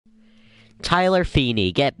Tyler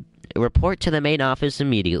Feeney, report to the main office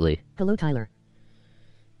immediately. Hello, Tyler.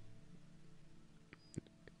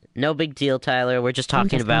 No big deal, Tyler. We're just Don't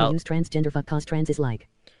talking just call about... use transgender fuck cause trans is like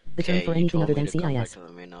the term Okay, for you anything told other me than to come back CIS. to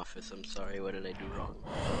the main office. I'm sorry, what did I do wrong?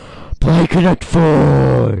 Play Connect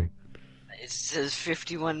 4! It says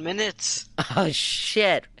 51 minutes. Oh,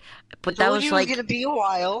 shit. But I that told was you like... it was gonna be a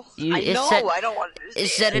while. I it know, said- I don't want to It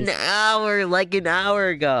said an hour, like an hour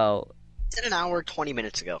ago. It said an hour, 20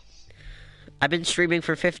 minutes ago. I've been streaming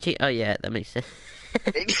for 15... Oh, yeah, that makes sense.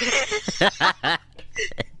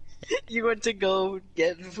 You went to go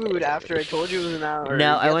get food after I told you it was an hour.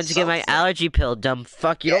 No, I went to get my allergy pill, dumb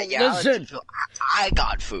fuck. You don't listen! I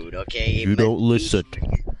got food, okay? You don't listen.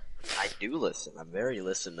 I do listen. I'm very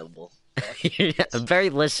listenable. I'm very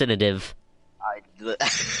listenative.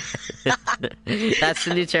 That's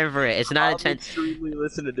the new term for it. It's not I'm extremely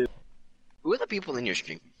listenative. Who are the people in your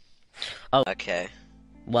stream? Oh. Okay.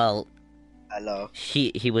 Well... Hello.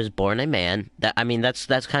 He was born a man. That's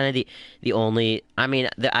kind of the only.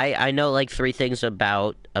 I know like 3 things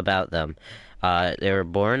about them. They were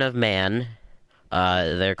born of man.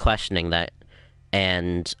 They're questioning that,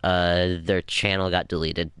 and their channel got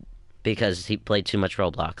deleted because he played too much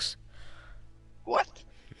Roblox. What?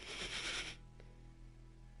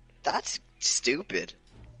 That's stupid.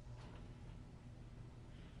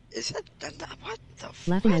 Is that what the?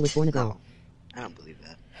 Laughing, I was born a girl. No, I don't believe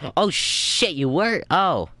that. Oh shit! You were.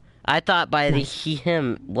 Oh, I thought by the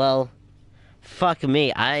him. Well, fuck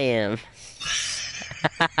me. I am.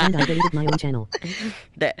 And I deleted my own channel.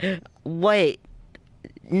 Wait.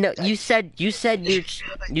 No, you said your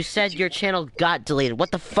channel got deleted.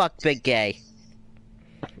 What the fuck, big gay?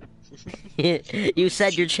 You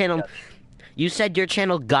said your channel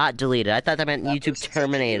got deleted. I thought that meant YouTube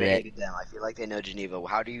terminated it. I feel like they know Geneva.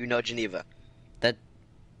 How do you know Geneva? That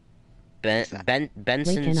Benson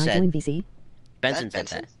Wait, can I said. join VC? Benson said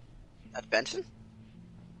that. That's Benson?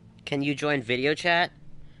 Can you join video chat,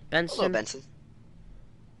 Benson? Hello, Benson.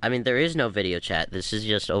 I mean, there is no video chat. This is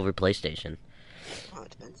just over PlayStation. Oh,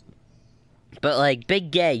 it's Benson. But like,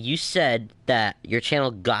 big gay, you said that your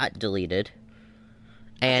channel got deleted,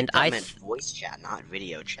 and I meant voice chat, not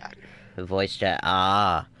video chat. Voice chat.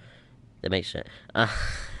 Ah, that makes sense.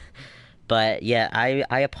 But yeah,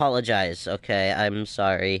 I apologize. Okay, I'm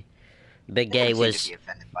sorry. Big gay was. Be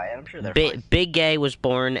offended by it. I'm sure they're fine. Big gay was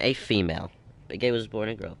born a female. Big gay was born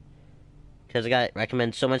a girl. Because I got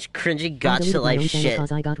recommended so much cringy gacha life shit.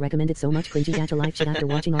 Because I got recommended so much cringy gacha life shit after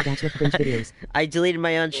watching all gacha cringe videos. I deleted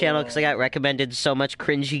my own channel because I got recommended so much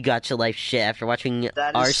cringy gacha life shit after watching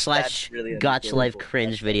r/gacha life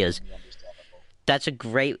cringe videos. That's a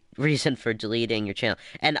great reason for deleting your channel.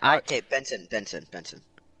 And Okay, Benson.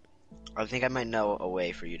 I think I might know a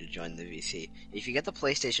way for you to join the VC. If you get the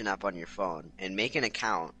PlayStation app on your phone and make an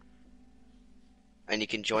account, and you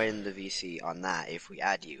can join the VC on that if we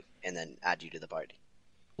add you, and then add you to the party.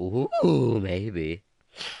 Ooh, maybe.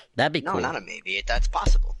 That'd be cool. No, not a maybe. That's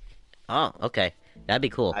possible. Oh, okay. That'd be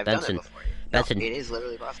cool. I've Benson. done it before. Benson. No, it is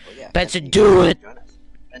literally possible, yeah. Benson, do it!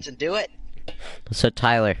 Benson, do it! So,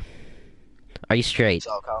 Tyler, are you straight?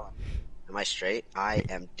 So, Colin, am I straight? I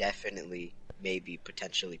am definitely, maybe,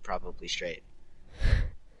 potentially, probably straight.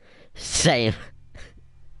 Same.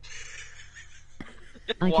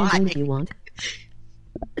 I can join if you want.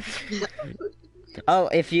 Oh,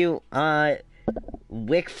 if you,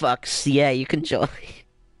 wick fucks, yeah, you can join.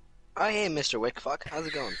 Oh, hey, Mr. Wickfuck, how's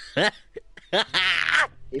it going?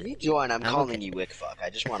 If you join, I'm calling you Wickfuck. I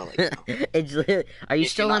just want to let you know. It's literally, are you If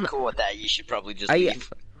still you're on? not cool with that, you should probably just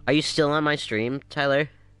leave. Are you still on my stream, Tyler?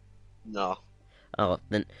 No. Oh,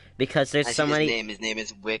 then because there's I so see many. His name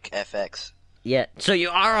is WickFX. Yeah, so you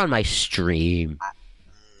are on my stream.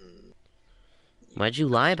 Why'd you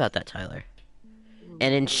lie about that, Tyler?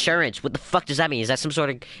 And insurance. What the fuck does that mean? Is that some sort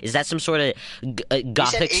of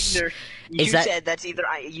gothic? You said that's either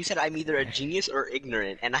you said I'm either a genius or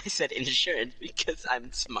ignorant, and I said insurance because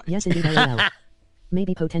I'm smart. Yes, indeed, LOL.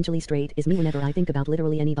 Maybe potentially straight is me whenever I think about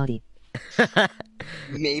literally anybody.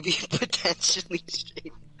 Maybe potentially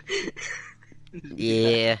straight.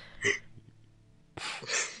 Yeah.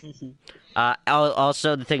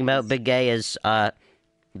 Also, the thing about Big Gay is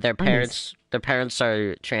their parents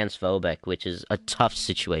are transphobic, which is a tough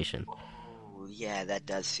situation. Oh, yeah, that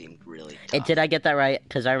does seem really tough. And did I get that right?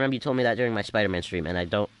 Because I remember you told me that during my Spider-Man stream, and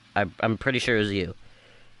I'm pretty sure it was you.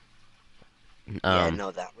 Yeah,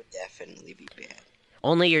 no, that would definitely be bad.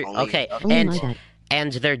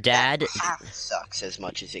 And their dad sucks as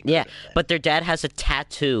much as it. Yeah, but their dad has a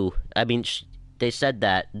tattoo. I mean, they said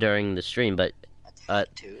that during the stream, but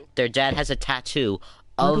their dad has a tattoo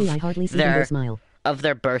of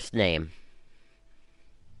their birth name,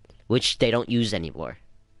 which they don't use anymore.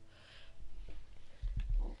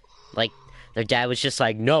 Like, their dad was just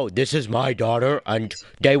like, no, this is my daughter, and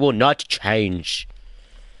they will not change.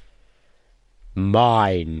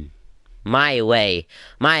 Mine. My way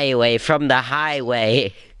from the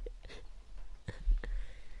highway.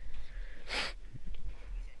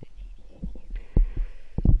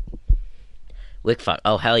 Wickfuck.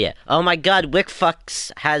 Oh, hell yeah. Oh my god,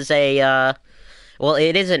 Wickfucks has a, well,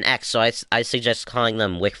 it is an X, so I suggest calling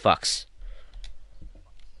them Wickfucks.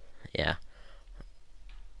 Yeah.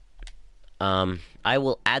 I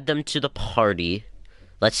will add them to the party.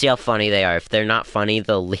 Let's see how funny they are. If they're not funny,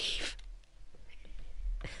 they'll leave.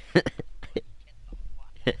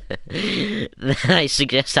 Then I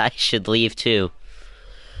suggest I should leave too.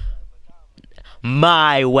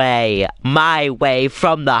 My way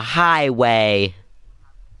from the highway.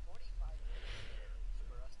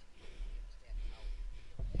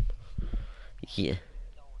 Yeah.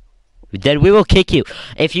 Then we will kick you.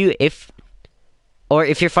 If you're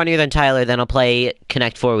funnier than Tyler, then I'll play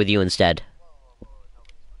Connect 4 with you instead.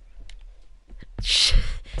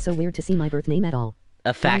 So weird to see my birth name at all.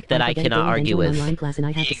 A fact that I cannot argue with. Online class and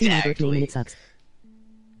I have to see my birth name and it sucks.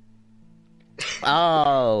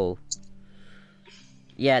 Oh.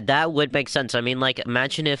 Yeah, that would make sense. I mean, like,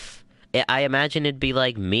 imagine if... I imagine it'd be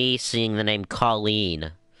like me seeing the name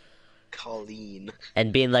Colleen. Colleen.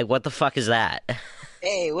 And being like, what the fuck is that?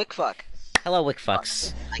 Hey, Wickfuck. Hello,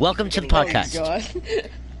 Wickfucks. Welcome to the podcast.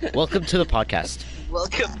 Welcome to the podcast.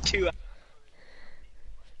 Welcome to...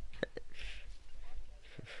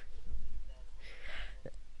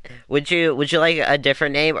 Would you like a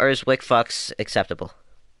different name, or is Wickfucks acceptable?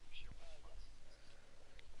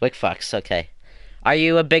 Wickfucks, okay. Are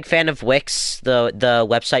you a big fan of Wix, the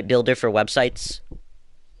website builder for websites?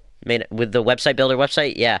 With the website builder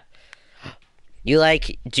website? Yeah.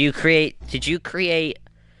 Did you create...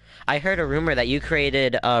 I heard a rumor that you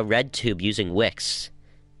created RedTube using Wix.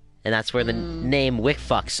 And that's where the name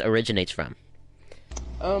Wickfucks originates from.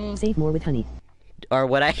 Save more with honey. Or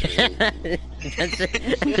what I... I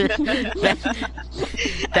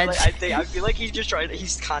feel like he's just trying to...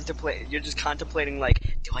 You're just contemplating, like,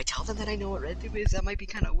 do I tell them that I know what RedTube is? That might be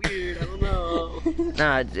kind of weird. I don't know.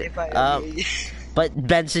 Nah, but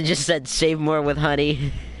Benson just said save more with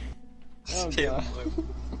honey. Oh, God.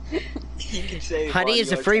 Honey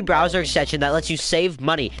is a free browser extension that lets you save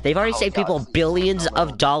money. They've already saved people billions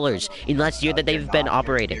of dollars in the last year that they've been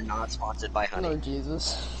operating. You're not sponsored by Honey. Oh,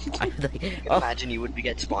 Jesus. Imagine you would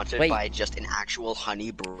get sponsored by just an actual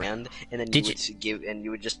Honey brand, and then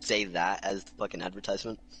you would just say that as the fucking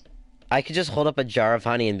advertisement. I could just hold up a jar of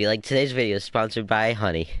honey and be like, today's video is sponsored by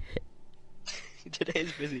Honey.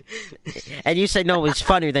 Today's busy. And you said no, it's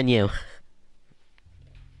funnier than you.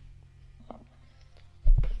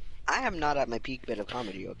 I am not at my peak bit of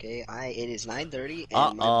comedy, okay? It is 9:30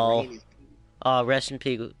 and my brain is... Rest in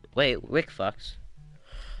peace. Wait, Wickfucks.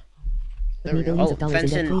 Oh,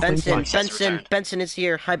 Benson is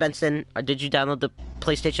here. Hi, Benson. Did you download the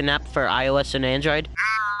PlayStation app for iOS and Android?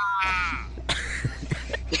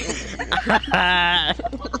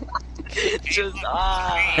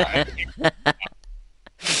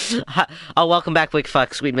 Oh, welcome back,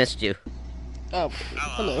 Wickfucks. We missed you. Oh,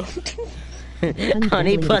 hello.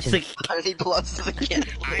 Honey plus the... Honey plus the cat.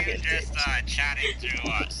 I am just chatting through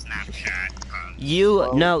Snapchat.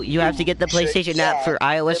 You have to get the PlayStation app for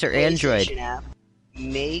iOS or Android. App,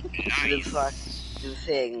 make the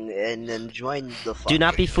thing and then join the fuck. Do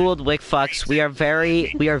not be fooled, Wickfucks. We are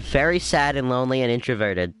very sad and lonely and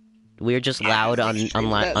introverted. We are just loud on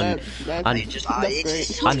Vibe.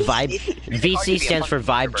 VC stands for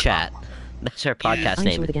Vibe Chat. That's our podcast I'm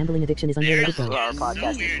name. sure the gambling addiction is unrelated though. Our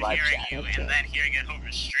podcast is Hearing live you chat. and then hearing it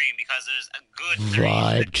over stream because there's a good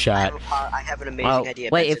Vibe Chat. I have an amazing idea.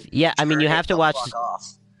 Wait, Benson. you have to watch. Fuck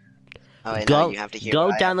off. Oh, wait, Go no, you have to hear what I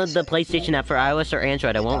have to download the say. PlayStation app for iOS or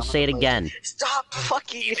Android. I won't say it again. Stop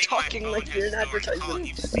fucking talking like you're an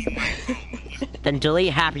advertisement. Then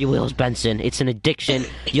delete Happy Wheels, Benson. It's an addiction.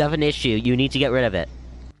 You have an issue. You need to get rid of it.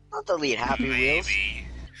 Not delete Happy Wheels.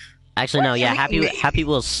 Actually, no. Yeah, Maybe. Happy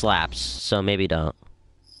Wheels slaps. So maybe don't.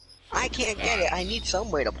 I can't get it. I need some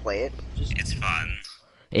way to play it. It's fun.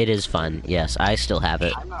 It is fun. Yes, I still have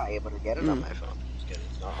it. I'm not able to get it on my phone. Just kidding.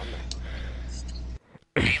 It's not on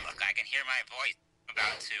my Hey, look, I can hear my voice. I'm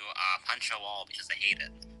about to punch a wall because I hate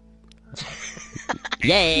it.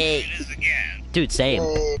 Yay! It is again. Dude, same.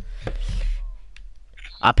 phone.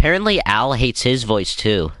 Apparently, Al hates his voice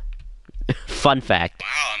too. Fun fact.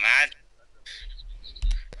 Wow, man.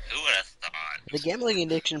 Who would have thought? The gambling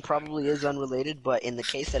addiction probably is unrelated, but in the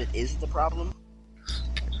case that it is the problem,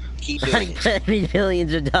 keep doing it. $70 million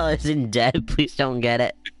in debt. Please don't get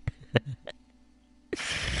it.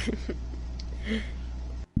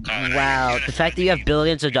 Wow, the fact that you have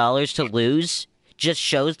billions of dollars to lose just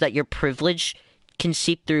shows that your privilege can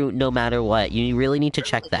seep through no matter what. You really need to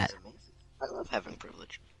check that. I love having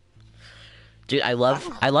privilege. Dude, I love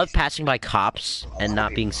passing by cops and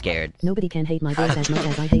not being scared. Nobody can hate my voice as much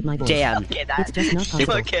as I hate my voice. Damn. Okay, It's just not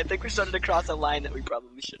possible. Okay, I think we're starting to cross a line that we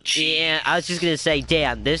probably shouldn't. Yeah, I was just gonna say,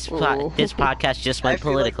 damn, this podcast just went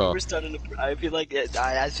political. I feel like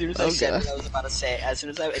as soon as I said what I was about to say, as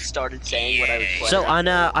soon as I started saying what I was planning. So on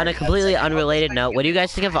a completely unrelated note, what do you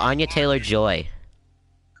guys think of Anya Taylor-Joy?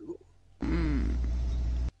 What?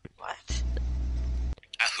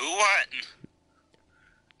 Who what?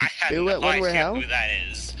 I have Who, no what, when, where, idea how? who that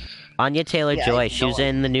is. Anya Taylor-Joy. Yeah, She was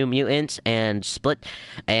in the New Mutants and Split,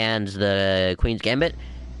 and the Queen's Gambit,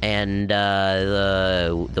 and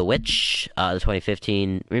the Witch, the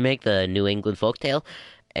 2015 remake, the New England Folktale,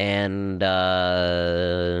 and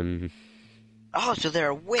Oh, so they're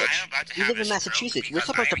a witch. I'm about to You have live a in stroke Massachusetts. We're because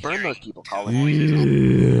supposed to I'm burn hearing those people,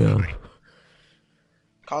 Colin.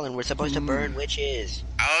 Colin, we're supposed to burn witches.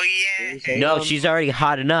 Oh yeah. no, she's already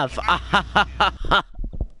hot enough.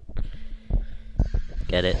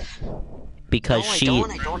 Get it? Because No, I she.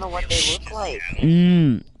 don't know what they look like.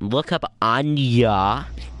 Look up Anya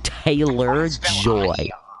Taylor-Joy.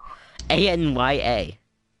 Anya.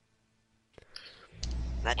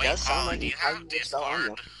 That Wait, does sound Colin, like do you how have you would spell Anya.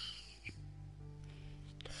 Discord?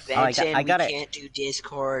 Benson, I got we it. can't do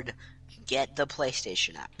Discord. Get the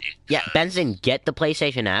PlayStation app. Yeah, Benson, get the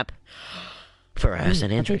PlayStation app for us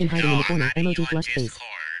and I'm taken Android. hiding in the No, corner. I'm adding Emoji you on flush face. Discord.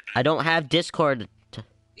 I don't have Discord.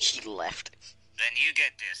 He left. Then you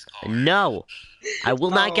get Discord. No, I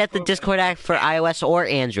will not get the Discord app for iOS or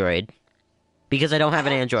Android because I don't have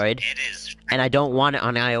an Android It is. and I don't want it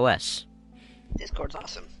on iOS. Discord's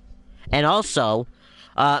awesome. And also,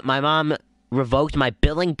 my mom revoked my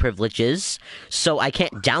billing privileges, so I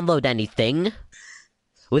can't download anything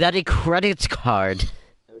without a credit card.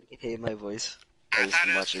 I would hate my voice I as thought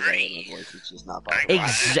it much was as I hate free. my voice. It's just not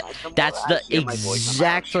possible. That's the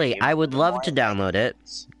exactly. I would love to download it,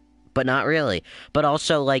 but not really. But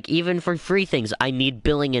also, like, even for free things, I need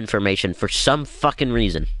billing information for some fucking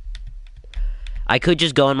reason. I could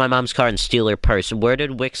just go in my mom's car and steal her purse. Where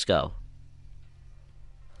did Wix go?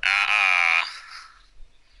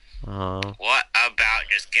 Oh. What about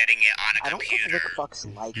just getting it on a I don't think computer? Rick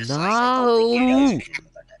Fucks likes No.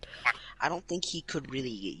 I don't think he could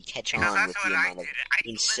really catch Because on that's with what the I amount of did. I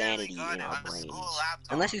insanity literally in got our it on the brains. school laptop.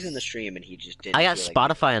 Unless he's in the stream and he just didn't. I got feel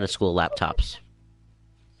like Spotify on the school laptops.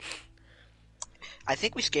 I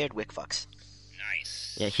think we scared Wick Fucks.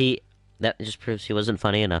 Nice. Yeah, that just proves he wasn't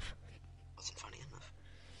funny enough. Wasn't funny enough.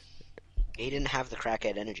 He didn't have the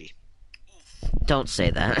crackhead energy. Don't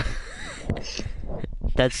say that.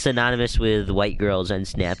 That's synonymous with white girls on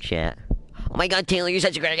Snapchat. Oh my god, Taylor, you're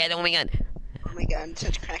such a crackhead. Oh my god. Oh my god,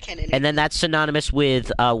 such crackhead energy. And then that's synonymous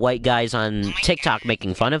with white guys on TikTok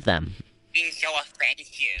making fun of them. Being so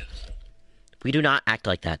offensive. We do not act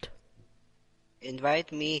like that.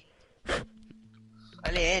 Invite me.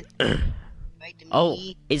 Colin. Invite me. Oh,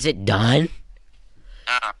 is it done?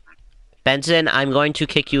 Benson, I'm going to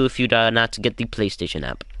kick you if you do not get the PlayStation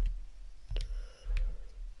app.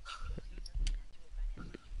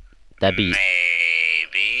 That'd be...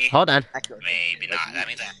 Maybe. Hold on. Maybe not. That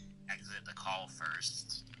means I exit the call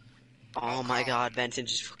first. Oh my god, Benson,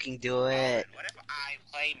 just fucking do it. What if I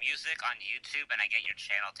play music on YouTube and I get your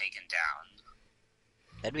channel taken down?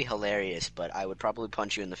 That'd be hilarious, but I would probably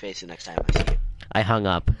punch you in the face the next time I see you. I hung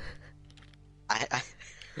up. I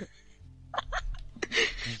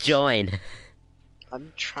Join.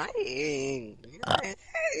 I'm trying.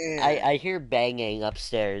 I hear banging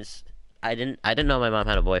upstairs. I didn't know my mom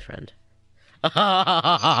had a boyfriend. Okay.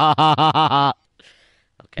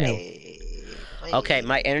 Hey, Okay,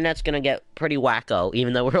 my internet's gonna get pretty wacko,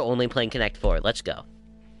 even though we're only playing Connect 4. Let's go.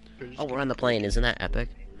 Oh, we're on the plane. Isn't that epic?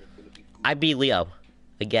 I be Leo.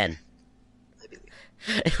 Again.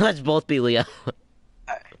 Let's both be Leo.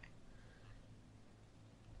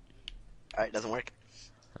 Alright, doesn't work.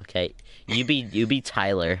 Okay. You be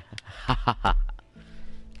Tyler.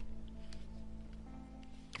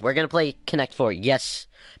 We're gonna play Connect 4. Yes,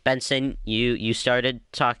 Benson, you started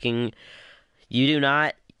talking. You do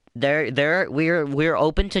not. We're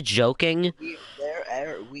open to joking,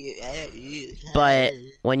 but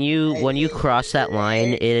when you cross that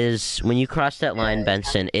line,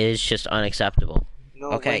 Benson, it is just unacceptable.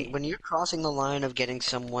 No, Okay. when you're crossing the line of getting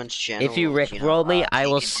someone's genitals, If you rickroll me, I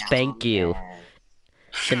will taken down, spank you.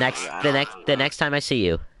 man. The next time I see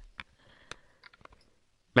you.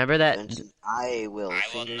 Remember that? Benson, I will I will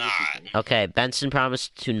finger your not. people. Okay, Benson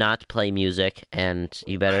promised to not play music, and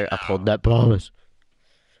you better I know. uphold that promise.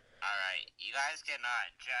 Alright, you guys can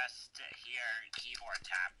just hear keyboard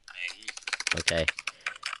tapping.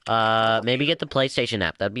 Okay. Maybe get the PlayStation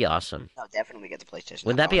app. That'd be awesome. No, definitely get the PlayStation.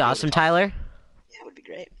 Wouldn't that I be wanna able to awesome, talk- Tyler? Yeah, it would be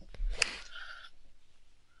great.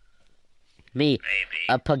 Me, Maybe.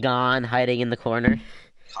 a pagan hiding in the corner.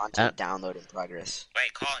 Content download in progress.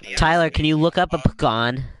 Wait, Colin, you Tyler, can you look up a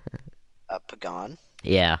pagan? Pagan?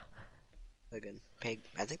 Yeah, Pagan. Pig.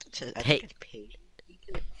 I think that's it. I Hey. think it's pig.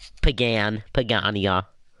 Pagania.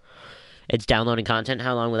 It's downloading content.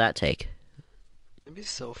 How long will that take? It'd be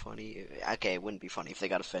so funny. Okay, it wouldn't be funny if they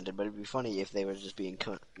got offended, but it'd be funny if they were just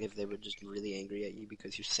if they were just really angry at you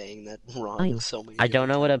because you're saying that wrong so many. I don't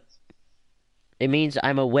know what a. It means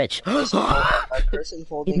I'm a witch. A person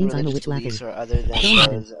holding means I'm a religious witch beliefs are other than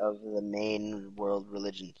those of the main world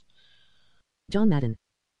religions. John Madden.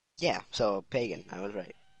 Yeah, so pagan. I was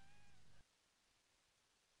right.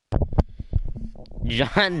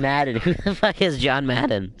 John Madden. Who the fuck is John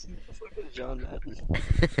Madden? John Madden.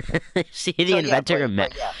 See the inventor of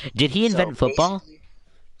Did he invent football?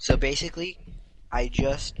 So basically, I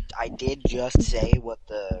did just say what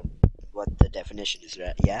the definition is,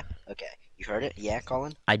 right? Yeah? Okay. You heard it? Yeah,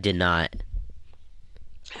 Colin? I did not.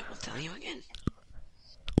 I will tell you again.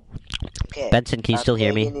 Okay. Benson, can you still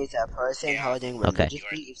hear me? Pagan is a person holding Okay. religious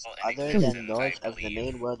beliefs other than those of the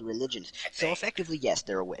main world religions. So effectively, yes,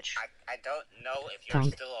 they're a witch. I don't know if you're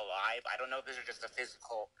Tonk. still alive. I don't know if this is just a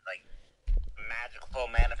physical, like, magical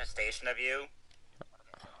manifestation of you.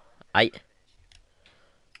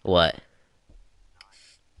 What?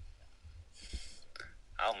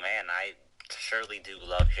 Oh man, I surely do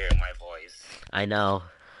love hearing my voice. I know.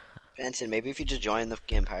 Benson, maybe if you just join the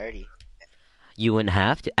game party. You wouldn't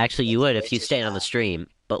have to. Actually, you would if you It's stayed on the not. stream.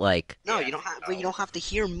 But like, No, Yeah, you don't have. no. But you don't have to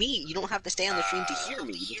hear me. You don't have to stay on the stream to hear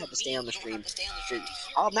me. You just have to stay on the stream.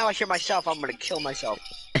 Oh, now I hear myself. I'm gonna kill myself.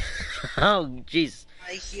 oh jeez.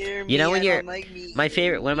 I hear me. You know when I you're don't like me. my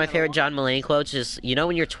favorite one of my favorite John Mulaney quotes is, you know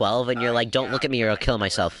when you're 12 and you're like, don't look at me or I'll kill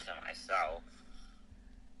myself. To myself.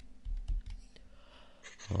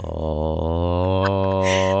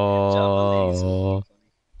 Oh.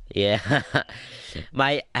 Yeah.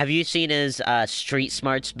 Have you seen his street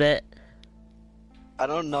smarts bit? I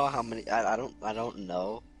don't know how many. I don't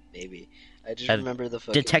know. Maybe. I just Uh, remember the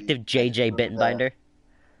fucking Detective I just JJ remember Bittenbinder.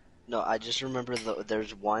 No, I just remember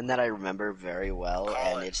there's one that I remember very well, and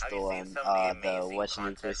Colin, it's have the you one, seen some of the the amazing What's New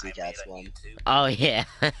content I Pussycats made on one. YouTube? Oh yeah.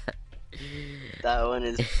 That one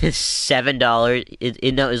is. $7.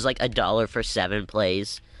 It was like $1 for 7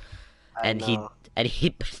 plays, I and know. he did He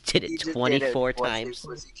it just 24 did it, What's New times.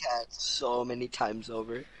 Pussycats so many times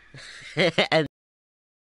over. And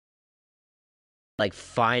like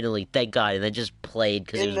finally, thank God, and then just played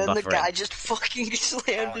because it And was then the buffering. guy just fucking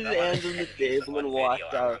slammed his hands on the table and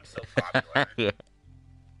walked out. So popular. Yeah.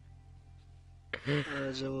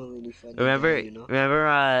 That's a really funny Remember, guy, you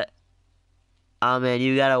know? oh man,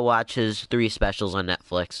 you gotta watch his 3 specials on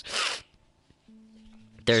Netflix. He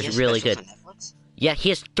There's has really specials good. on Netflix? Yeah, he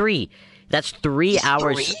has 3. That's 3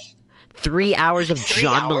 hours. Three? 3 hours of 3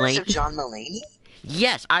 John hours Mulaney. of John Mulaney?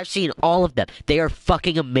 Yes, I've seen all of them. They are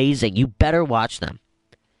fucking amazing. You better watch them.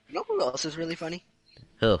 You know who else is really funny?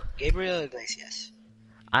 Who? Gabriel Iglesias.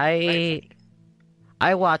 I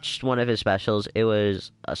watched one of his specials. It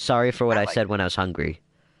was Sorry for What I I like Said When I Was Hungry.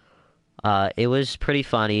 It was pretty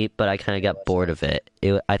funny, but I kind of got bored of it.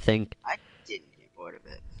 I think I didn't get bored of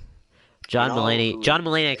it. John You know Mulaney. who John is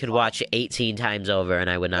Mulaney, I really could funny? watch 18 times over,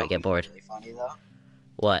 and I would You know not get who's bored. Really funny though.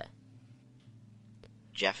 What?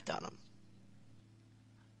 Jeff Dunham.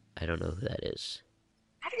 I don't know who that is.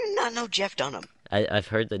 How do you not know Jeff Dunham? I've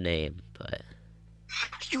heard the name, but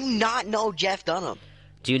How do you not know Jeff Dunham?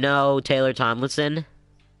 do you know Taylor Tomlinson?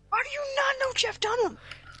 How do you not know Jeff Dunham?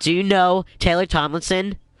 Do you know Taylor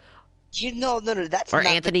Tomlinson? You know, no, that's Or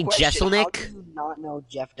not Anthony the question. How Jeselnik? do you not know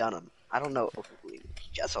Jeff Dunham? I don't know.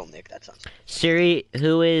 Jeselnik, that sounds. Siri,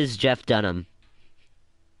 who is Jeff Dunham?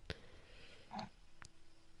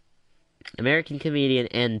 American comedian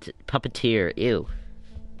and puppeteer. Ew.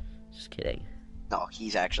 Just kidding. No,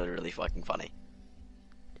 he's actually really fucking funny.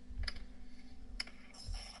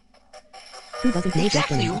 Who doesn't know Jeff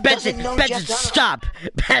Exactly. Dunham? Who Benson, doesn't know Benson, Jeff Dunham? stop!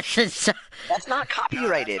 Benson, stop! That's not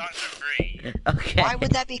copyrighted. Songs are free. Okay. Why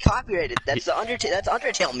would that be copyrighted? That's the Undertale. That's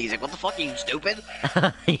Undertale music. What the fuck are you stupid?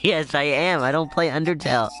 Yes, I am. I don't play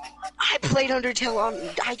Undertale. I played Undertale on.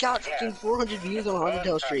 I got fucking 400 views on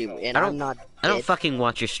Undertale stream, and I don't- I'm not. I don't dead. fucking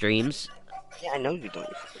watch your streams. Yeah, I know you don't.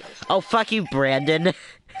 You fucking ass. Oh, fuck you, Brandon.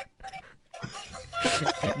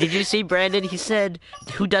 Did you see Brandon? He said,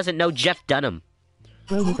 who doesn't know Jeff Dunham?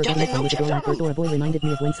 Bro, you forgot if I was a girl at birth or a boy reminded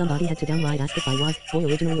me of when somebody had to downright ask if I was boy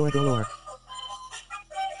originally or a girl or.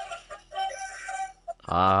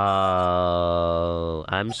 Oh,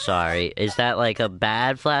 I'm sorry. Is that like a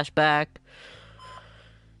bad flashback?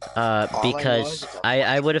 All I know Because is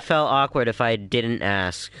I would have felt awkward if I didn't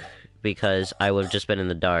ask, because I would have just been in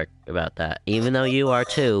the dark about that. Even though you are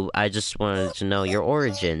too, I just wanted to know your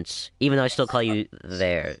origins. Even though I still call you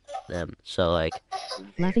them. So like,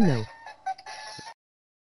 Laughing no.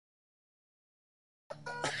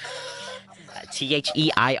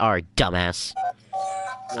 Their, dumbass.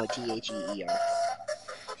 no Theer.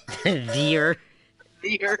 Dear.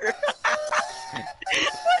 Deer.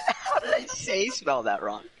 How did I spell that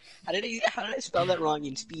wrong? How did I spell that wrong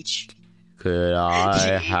in speech? Could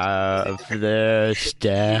I have their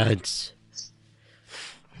stats?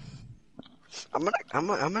 I'm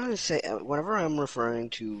gonna say whenever I'm referring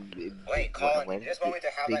to Wait, Colin, you just want me to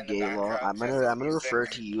have that big in the gay law, background? I'm gonna refer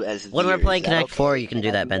to you as When we're Veer. playing Is that Connect 4, okay? you can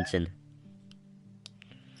do that, Benson.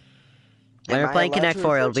 When Am we're I playing allowed Connect to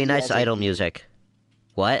 4, refer it'll be to you nice as a idle he? music.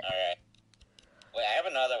 What? Alright. Wait, I have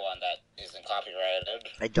another one that isn't copyrighted.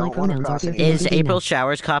 I don't My want to pronouns are cross here, any. here. Is April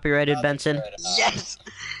Showers copyrighted, Benson? Yes.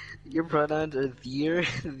 Your pronouns are Veer,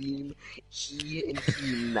 them, he, and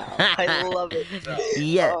him now. I love it.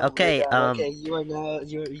 Yeah, Oh my okay, God, okay,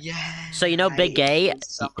 you're yeah. So you know Big Gay?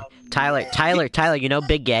 Tyler, you know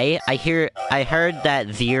Big Gay? I heard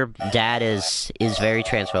that their dad is very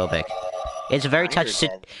transphobic. It's a very I heard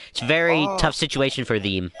that. it's a very Oh. tough situation for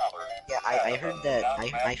them. Yeah, I heard that. I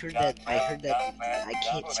heard that. I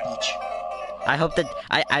can't speech. I hope that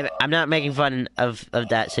I'm not making fun of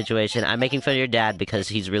that situation. I'm making fun of your dad because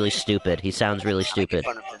he's really stupid. He sounds really stupid.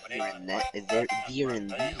 Fun of the Veer and that. Veer and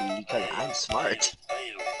them because I'm smart.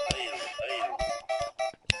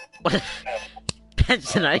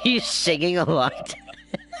 Benson, are you singing a lot?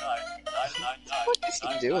 What is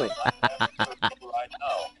he doing?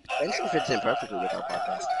 Benson fits in perfectly with our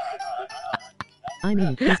podcast. I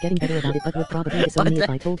mean, he's getting better about it but would probably disown me if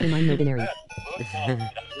I told him I'm no binary. This is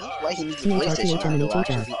why he needs a THR, PlayStation THM, to and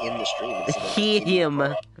actually HHF. be in the stream. instead of He in the him.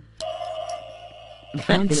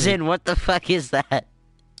 phone. Benson, what the fuck is that?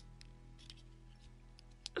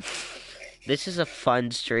 This is a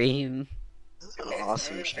fun stream. This is an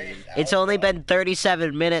awesome stream. It's only been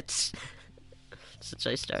 37 minutes since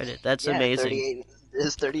I started. That's Yeah, amazing. 38.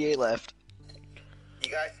 There's 38 left.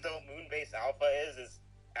 You guys know Moonbase Alpha is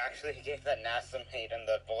actually a game that NASA made and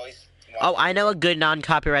the voice... Oh, I know a good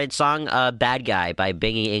non-copyrighted song, Bad Guy by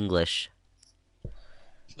Bingy English.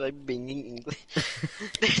 By binging English.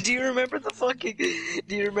 Do you remember the fucking?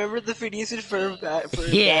 Do you remember the Phineas and Ferb for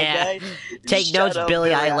Yeah. Bad Guy? Take Shut notes, up, Billie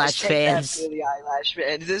Billie Eilish Take that, fans. Billie Eilish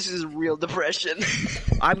fans. This is real depression.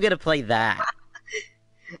 I'm gonna play that.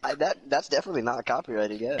 That's definitely not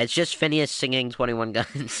copyrighted yet. It's just Phineas singing 21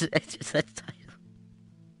 Guns. It's just that title.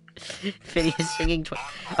 Phineas singing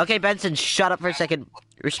Okay, Benson, shut up for a second.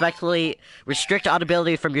 Respectfully, restrict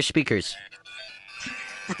audibility from your speakers.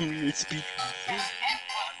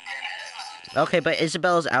 Okay, but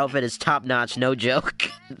Isabella's outfit is top-notch, no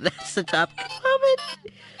joke. That's the top comment.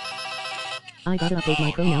 I gotta update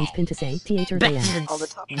my pronouns pin to say THR. Benson, All the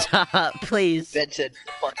top. stop, please. Benson,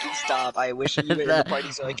 fucking stop! I wish you were in the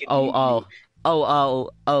party so I could. mute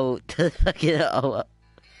To fucking you. Shut up!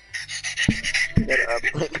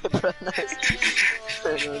 Like my pronouns.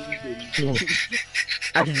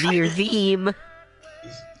 Our dear theme.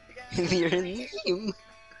 You're in the theme.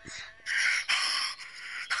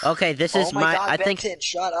 Okay, this is Oh my God, I think Benson,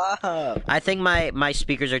 shut up! I think my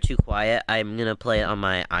speakers are too quiet. I'm gonna play it on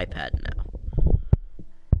my iPad now.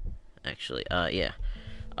 Actually, yeah.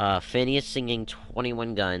 Phineas singing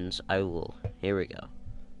 21 Guns. I will. Here we go.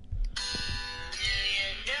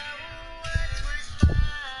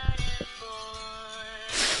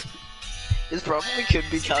 This probably could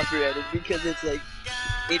be copyrighted because it's like,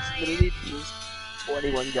 it's literally just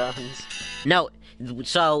 21 guns. No,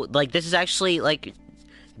 so like this is actually like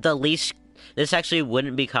the least. This actually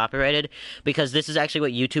wouldn't be copyrighted because this is actually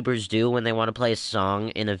what YouTubers do when they want to play a song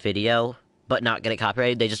in a video but not get it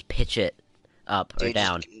copyrighted. They just pitch it up or Dude,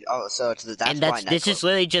 down. So that's And why this is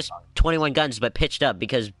literally just 21 Guns but pitched up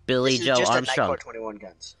because Billy this is Joe just Armstrong. A 21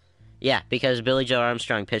 guns. Yeah, because Billy Joe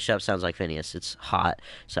Armstrong pitched up sounds like Phineas. It's hot.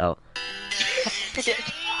 So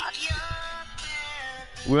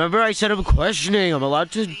remember I said I'm questioning. I'm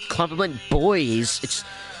allowed to compliment boys. It's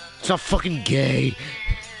not fucking gay.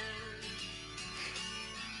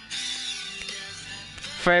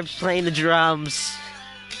 Ferb's playing the drums.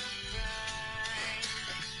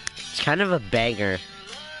 It's kind of a banger.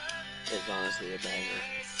 It's honestly a banger.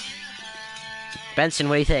 Benson,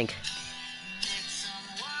 what do you think?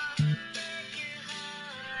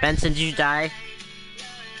 Benson, did you die?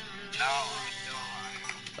 No, I'm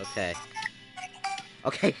still alive. Okay.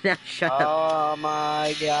 Okay, now shut up. Oh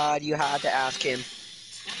my god, you had to ask him.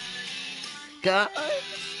 God.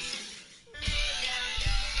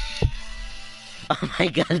 Oh my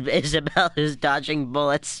god, Isabel is dodging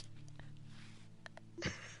bullets.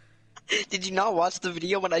 Did you not watch the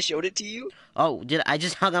video when I showed it to you? Oh, did I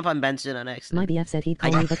just hung up on Benson on accident? My BF said he'd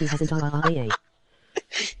call me, but he hasn't.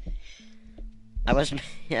 I wasn't.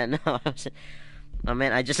 Yeah, no, I wasn't. Oh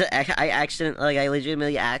man, I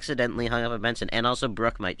legitimately accidentally hung up on Benson, and also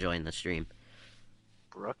Brooke might join the stream.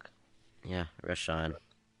 Brooke? Yeah, Rashawn.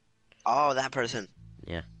 Oh, that person.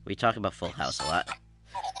 Yeah, we talk about Full House a lot.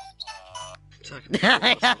 Talking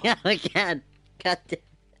about Again, God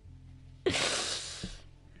damn.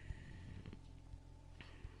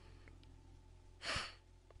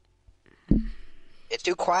 It's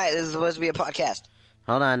too quiet. This is supposed to be a podcast.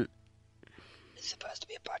 Hold on. It's supposed to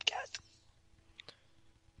be a podcast.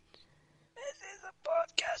 This is a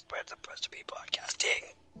podcast. We're supposed to be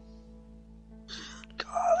podcasting.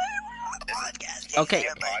 Colin, we're not podcasting. Okay.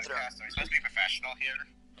 Here, Podcast. Are we supposed to be professional here?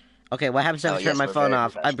 Okay, what happens if Oh, I turn yes, my we're phone very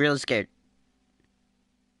off? I'm professional. really scared.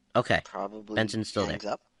 Okay. Probably. Benson's still there. hangs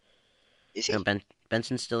up. Is he? No,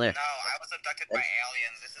 Benson's still there. No, I was abducted by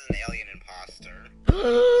aliens. This is an alien imposter.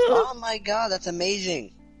 Oh my god, that's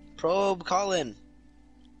amazing. Probe Colin.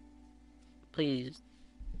 Please.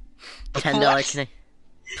 $10 connect.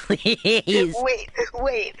 Please.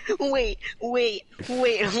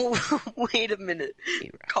 Wait a minute.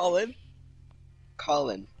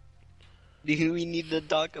 Colin? Do we need to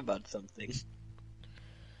talk about something?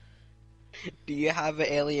 Do you have an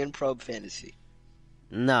alien probe fantasy?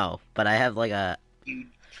 No, but I have like a.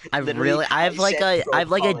 I Literally, have like said a, I have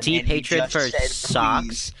like probe a deep and you hatred just for said socks.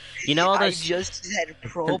 please. You know all I those. just said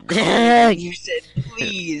probe Colin and you said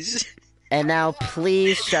please. And now,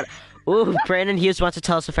 please shut. Ooh, Brandon Hughes wants to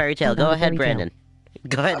tell us a fairy tale. Go About a ahead, fairy Brandon.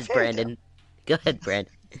 Go ahead, fairy Brandon. Go ahead,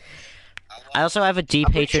 Brandon. I also have a deep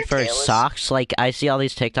Which hatred your for tail is- socks. Like, I see all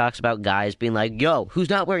these TikToks about guys being like, "Yo, who's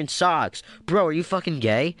not wearing socks? Bro, are you fucking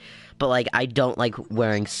gay?" But like, I don't like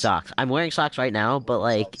wearing socks. I'm wearing socks right now, but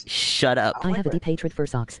like, shut up. I have a deep hatred for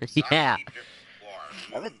socks. Yeah.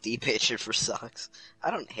 I have a deep hatred for socks. I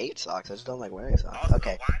don't hate socks, I just don't like wearing socks. Also,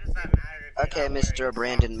 Okay. why does that matter if Okay, you're not Mr. wearing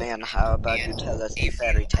Brandon socks? Man, how about you tell us the If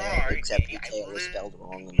fairy you tale, are except gay, the I tail is will spelled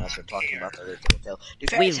wrong unless we're talking about the original tail. Do We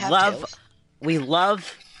fairies have love, tails? we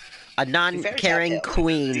love a Do fairies non-caring have tails?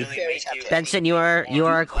 queen. Do fairies have tails? Benson, you are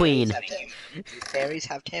a queen. Do fairies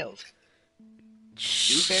have tails? Do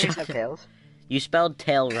Shh. fairies have tails? You spelled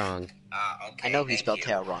tail wrong. Okay, I know he thank spelled you.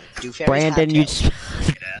 tail wrong. Do fairies Brandon, have you. tails?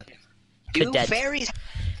 Do Cadet. fairies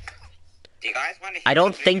Do you guys want to hear I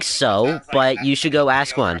don't something? think so, Sounds like but that's you should go gonna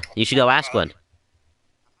ask be one. over. You should go ask one.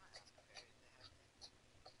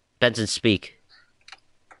 Benson, speak.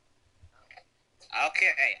 Okay,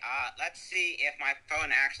 let's see if my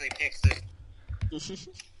phone actually picks this.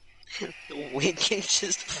 Winking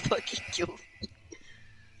just fucking killed me.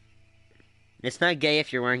 It's not gay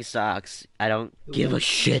if you're wearing socks. I don't give a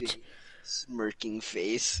shit. Smirking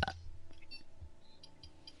face.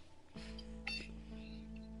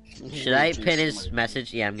 Should I Winking pin his smirk.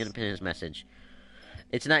 message? Yeah, I'm gonna pin his message.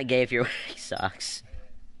 It's not gay if you're wearing socks.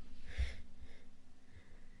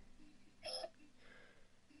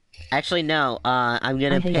 Actually, no. I'm I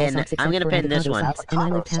gonna hate all pin. socks I'm except gonna for pin this avocado one. socks, and I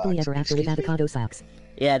lived Avocado happily socks, ever after with excuse me? avocado socks.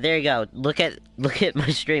 Yeah, there you go. Look at my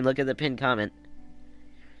stream. Look at the pinned comment.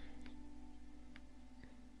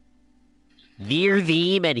 They're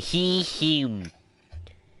them and he him.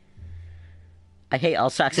 I hate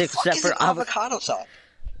all socks The fuck except is for an avocado sock?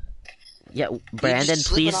 Yeah, Brandon, slip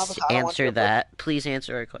an please avocado onto answer your that. Please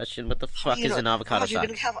answer our question. What the fuck You is know- an avocado God, sock?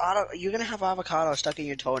 you're gonna have avocado stuck in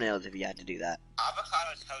your toenails if you had to do that.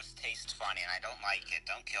 Avocado toast tastes funny, and I don't like it.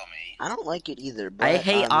 Don't kill me. I don't like it either. But, I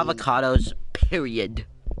hate mean, avocados. Period.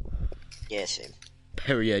 Yeah, same.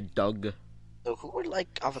 Period, dog. So who would like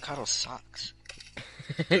avocado socks?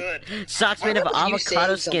 Good. Socks made of Why would you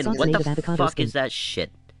avocado say skin. Socks What made the of avocado fuck skin. is that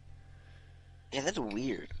shit? Yeah, that's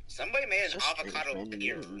weird. Somebody made an So strange, avocado Brandon.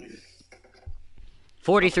 beer.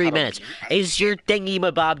 43 Avocado minutes. beer. Is your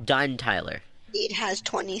thingy-mabob done, Tyler? It has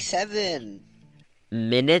 27.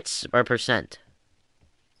 Minutes or percent?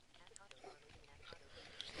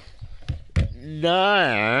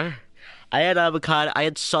 No. I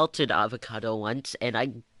had salted avocado once, and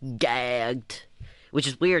I gagged. Which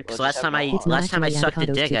is weird, because Well, last just time have I more. It's not sucked a actually dick,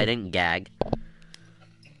 avocado I chicken. didn't gag.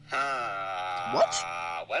 What?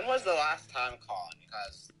 When was the last time, Colin?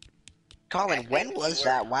 Because Colin, when was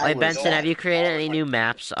that? Why Wait, was Benson, that? have you created any new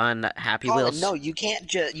maps on Happy Colin, Wheels? no, you can't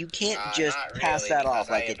just not pass really, that off because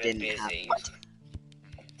like I it have been didn't happen. busy. What?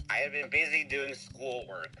 I have been busy doing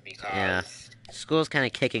schoolwork because Yeah. School's kind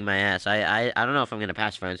of kicking my ass. I don't know if I'm gonna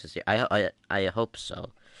pass French this year. I hope so.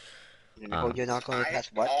 Oh, you're not going to I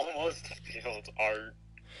pass what? almost failed art.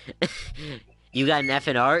 You got an F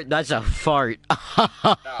in art? That's a fart.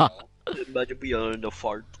 No. Imagine beyond the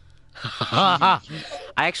fart. I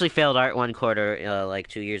actually failed art one quarter, like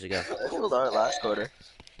 2 years ago. I failed art last quarter.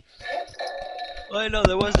 Oh, no,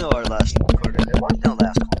 there was no art last quarter. There was no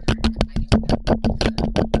last quarter.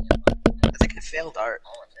 I think I failed art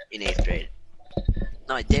in 8th grade.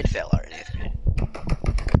 No, I did fail art in 8th grade.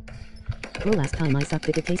 Well, last time I sucked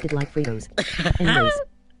it tasted like Fritos. Anyways,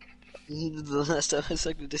 The last time I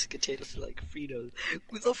sucked a disc of potatoes like Fritos.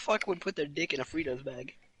 Who the fuck would put their dick in a Fritos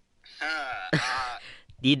bag?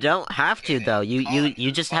 You don't have to though.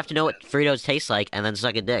 You just have to know what Fritos taste like and then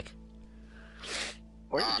suck a dick.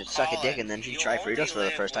 Or you just suck a dick and then you try Fritos for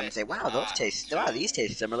the first time and say, wow, these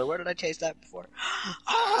taste similar. Where did I taste that before?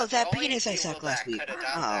 Oh, that penis I sucked last week.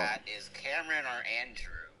 Wow. Is Cameron or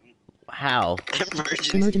Andrew? How?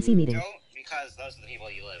 emergency meeting. Don't, because those are the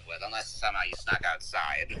people you live with, unless somehow you snuck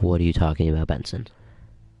outside. What are you talking about, Benson?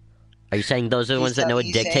 Are you saying those are the ones that know what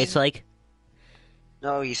dick tastes like?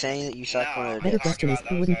 No, he's saying that you sucked one of their Better dicks. question is,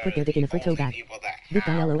 who wouldn't put their dick in a Frito bag? Good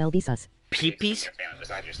guy LOL be sus. Peepees?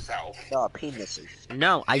 Besides yourself. No, penises.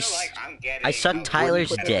 No, I sucked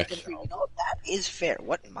Tyler's dick. You know, that is fair.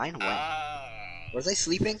 What? Mine went. Was I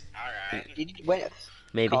sleeping? Alright. Did you wait?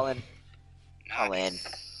 Maybe. Colin.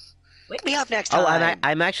 Wake me up next Oh, time.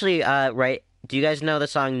 I'm actually right. Do you guys know the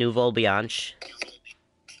song Nouveau Bianche?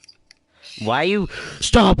 Why you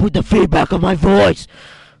stop with the feedback of my voice?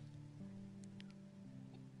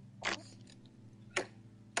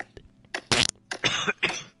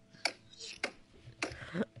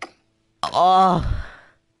 Oh.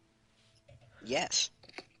 Yes.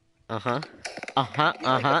 Uh-huh. Like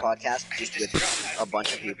a podcast just with a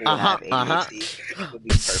bunch of people who have ADHD would be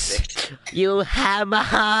perfect. You have my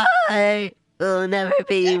heart. Will never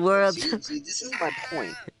be world. See, this is my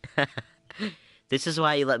point. This is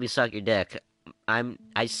why you let me suck your dick.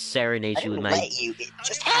 I serenade I you with didn't my let you. It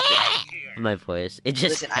just happened. my voice. It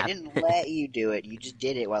just Listen, I didn't let you do it. You just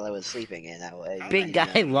did it while I was sleeping, and that way. Big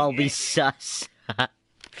guy lol be sus.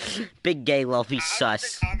 Big gay lol be How did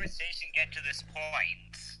sus. the conversation get to this point?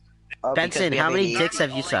 Oh, because Benson, we how have many ADHD. dicks have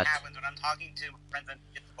you Only sucked? happens when I'm talking to friends on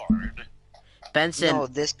Discord. Benson, No,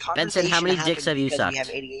 this Benson, how many dicks have you because sucked? We have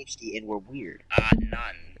ADHD and we're weird.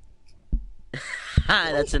 None.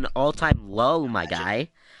 That's an all-time low, my guy.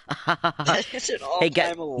 That's an Hey,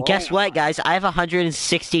 all-time low. guess what, guys? I have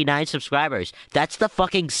 169 subscribers. That's the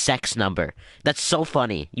fucking sex number. That's so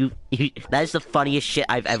funny. That is the funniest shit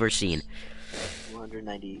I've ever seen.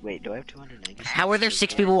 290. Wait, do I have 290? How are there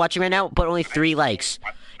 6 people watching right now, but only 3 likes?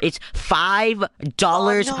 It's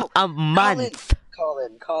 $5 a month.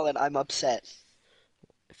 Colin, I'm upset.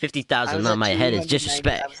 50,000 on my head is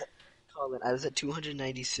disrespect. Colin, I was at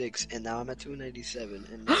 296, and now I'm at 297.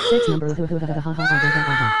 And now Sex number.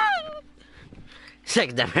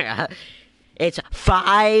 Sex number. It's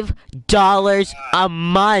 $5 a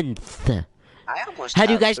month. I almost How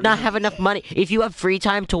do you have guys not 300. have enough money? If you have free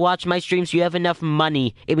time to watch my streams, you have enough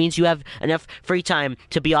money. It means you have enough free time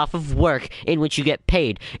to be off of work in which you get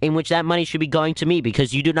paid, in which that money should be going to me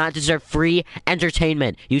because you do not deserve free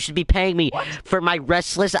entertainment. You should be paying me for my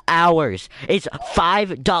restless hours. It's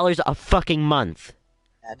 $5 a fucking month.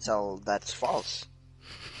 That's false.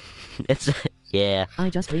 It's yeah. I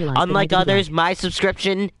just realized. Unlike that I didn't others, my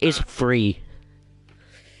subscription is free.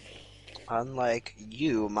 Unlike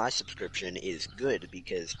you, my subscription is good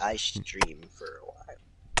because I stream for a while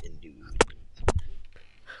and do.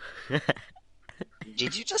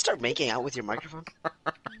 Did you just start making out with your microphone?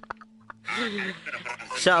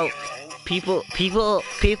 So, people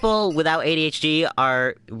without ADHD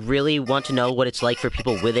are really want to know what it's like for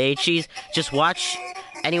people with ADHD. Just watch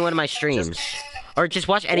any one of my streams, or just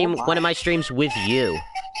watch any one of my streams with you.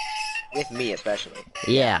 With me, especially.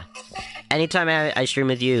 Yeah. Anytime I stream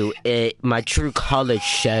with you, my true college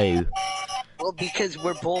show. Well, because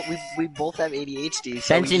we both have ADHD.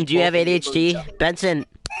 So Benson, do you have ADHD? Benson.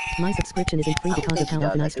 My subscription isn't free because of how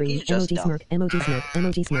often I stream. Emoji smirk, emoji smirk,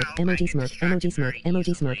 emoji smirk, emoji smirk, emoji smirk,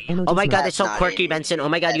 emoji smirk, emoji Oh my god, smirk. that's so not quirky, ADHD. Benson. Oh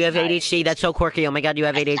my god, you have That's not ADHD. That's so quirky. Oh my god, you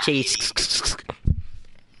have ADHD.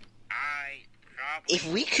 If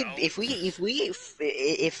we could, if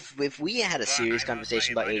we had a serious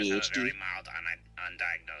conversation about ADHD,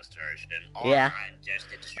 Undiagnosed version. Yeah.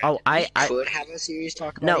 Oh, we could have a serious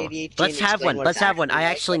talk about No, ADHD. let's and have explain one. what Let's it's have one. I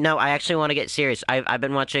actually actually want to get serious. I've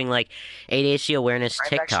been watching like ADHD awareness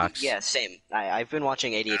like. TikToks. Yeah, same. I've been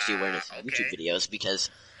watching ADHD awareness YouTube videos because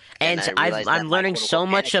And And I realized that I'm my learning so quote-unquote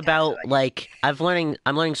much panic attacks about that I like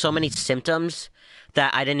I'm learning so many symptoms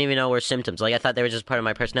that I didn't even know were symptoms. Like I thought they were just part of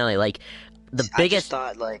my personality. Like the I just biggest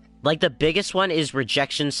thought like the biggest one is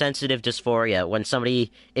rejection sensitive dysphoria. When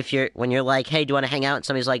somebody when you're like, "Hey, do you want to hang out?" and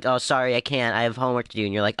somebody's like, "Oh, sorry, I can't. I have homework to do."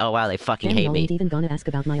 And you're like, "Oh, wow, they fucking Damn, hate y'all me." ain't even gonna ask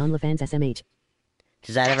about my OnlyFans SMH.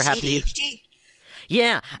 Does that ever happen to you? ADHD.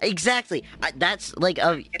 Yeah, exactly. That's like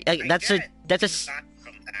that's a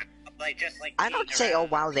Like, just, like, I don't being say, "Oh around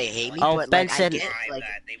wow, they people, hate me," Oh, but like I Benson. get vibe like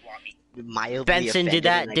that they want me mildly Benson, offended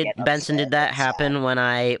and I get Benson, did upset that and sad. happen when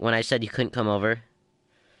I said you couldn't come over?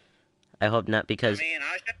 I hope not, because I mean,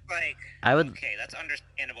 I was just like, I would. okay, that's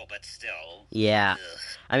understandable, but still. Yeah, Ugh.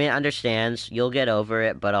 I mean, understands. You'll get over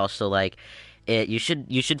it, but also like, you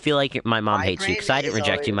should feel like my mom My hates you brain because I didn't is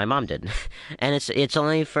reject you. always My mom did, and it's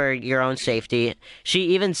only for your own safety. She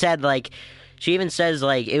even said like. She even says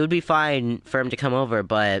like it would be fine for him to come over,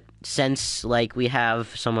 but since like we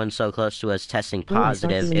have someone so close to us testing Bro, I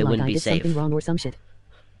start positive, feeling it like wouldn't I be did safe. something wrong or some shit.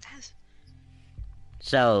 that's,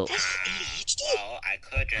 So that's ADHD. Well, I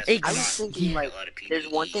could just. Ex- I was not thinking eat like a lot of there's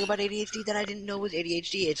one PDE. thing about ADHD that I didn't know was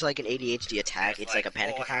ADHD. It's like an ADHD attack. It's like a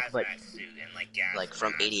panic full attack, but hazmat suit and, like, gas like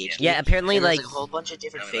from mask, ADHD. yeah, apparently And there's like like a whole bunch of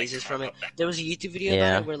different And we, like, phases talk from it. about that. There was a YouTube video Yeah.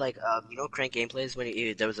 about it where like you know Crank Gameplays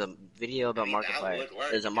when there was a video about I mean, that Markiplier. would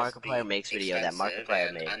work, There's a it'd just Markiplier be makes video that expensive Markiplier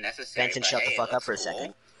and made. unnecessary, Benson, but shut the hey, it fuck up looks for a cool.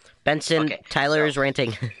 second. Benson, Okay, Tyler so- is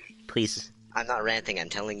ranting. Please. I'm not ranting. I'm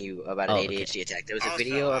telling you about an Oh, okay. ADHD attack. There was a Also,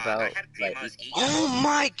 video I about had a dream like. I was eating. Oh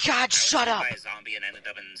my God! I was Shut eaten up! by a zombie and ended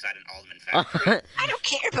up inside an almond factory. I don't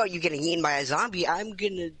care about you getting eaten by a zombie. I'm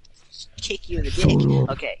gonna kick you in the dick.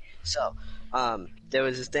 Okay, so there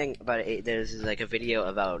was this thing about there's like a video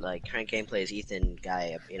about like Crank Gameplays Ethan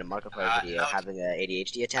guy in a Markiplier video no. having an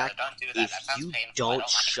ADHD attack. Don't do that. If That sounds you painful. I don't like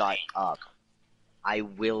shut pain. up, I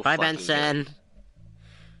will. Bye, fucking do it. Benson.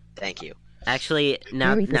 Thank you. Actually,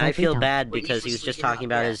 now Very now I feel freak out. bad Well, because he he was was just freaking talking out,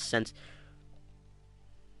 about yeah. his sense.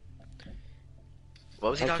 What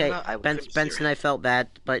was he talking Okay, about? I couldn't hear Benson, him. I felt bad,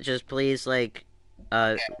 but just please like,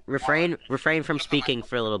 refrain from speaking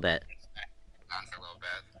for a little bit. On for a little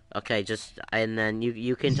bit. Okay, just and then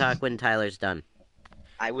you can talk when Tyler's done.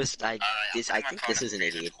 I was. I. This. I I'm putting think my this phone is an in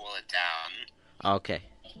the freezer idiot. to cool it down. Okay.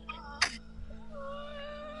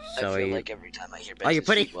 I So are feel you? like every time I hear Oh, you're Benson's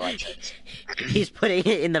putting. feet, well, I try to- He's putting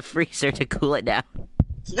it in the freezer to cool it down.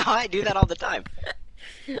 No, I do that all the time.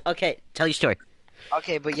 Okay, tell your story.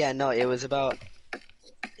 Okay, but yeah, no, it was about.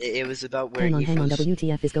 It was about where Hang on, Ethan's-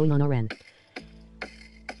 WTF is going on RN.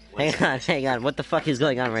 What is Hang on. What the fuck is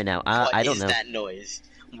going on right now? What I don't is know. that noise?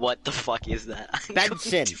 What the fuck is that? I'm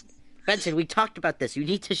Benson, going to- Benson, we talked about this. You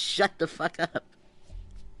need to shut the fuck up.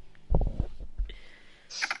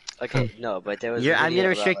 Okay, no, but there was. I'm gonna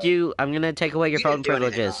restrict you. I'm gonna take away your You phone didn't do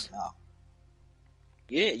anything privileges. wrong, no.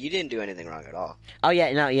 You didn't do anything wrong at all. Oh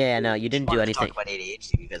yeah, no, you didn't do Wanted to anything. talk about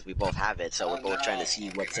ADHD because we both have it, so we're both trying to see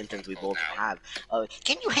what symptoms we both have.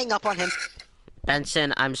 Can you hang up on him?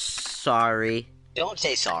 Benson, I'm sorry. Don't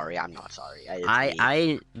say sorry. I'm not sorry. It's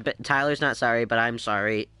me. Tyler's not sorry, but I'm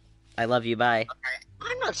sorry. I love you. Bye.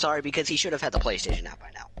 I'm not sorry because he should have had the PlayStation app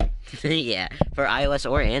by now. Yeah, for iOS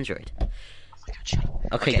or Android. Oh my God, shut up.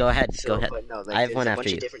 Okay, go ahead. So, Go ahead. But no, like, I have there's one a after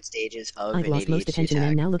bunch you. of different stages of I've an lost most ADHD attention and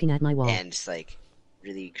attack, am now looking at my wall. and it's like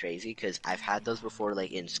really crazy because I've had those before,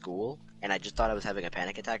 like in school, and I just thought I was having a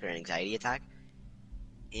panic attack or an anxiety attack.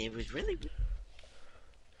 It was really.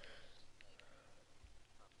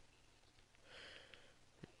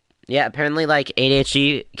 Yeah, apparently, like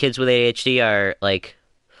kids with ADHD are like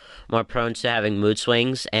more prone to having mood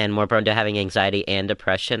swings and more prone to having anxiety and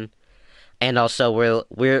depression. And also,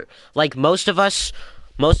 we're like most of us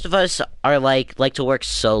are like to work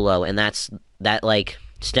solo, and that like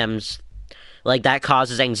stems like that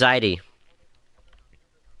causes anxiety.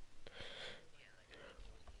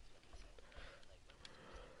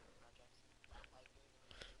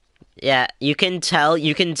 Yeah, you can tell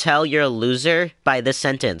you're a loser by this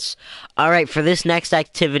sentence. All right, for this next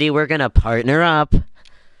activity, we're going to partner up.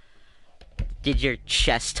 Did your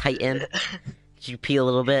chest tighten? Did you pee a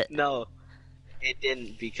little bit? No, it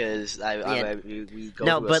didn't because we go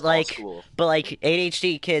No, to a but small like school.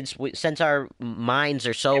 ADHD kids, since our minds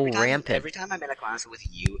are so rampant. Every time I'm in a class with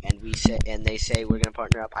you and they say we're gonna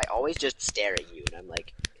partner up, I always just stare at you and I'm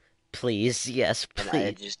like, Please, yes, And I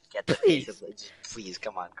please. just get the Please. face of like, please,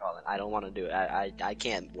 come on, Colin. I don't want to do it. I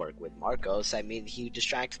can't work with Marcos. I mean, he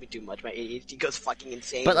distracts me too much. My ADHD goes fucking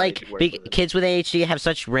insane But when I like, work with him. kids with ADHD have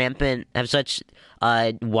such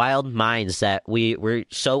wild minds that we're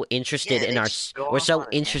so interested Yeah, in they our just go we're off so on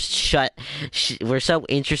a we're so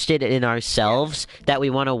interested in ourselves that we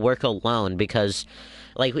want to work alone because,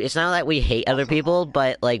 like, it's not that we hate other people,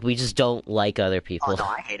 but like we just don't like other Oh people. no,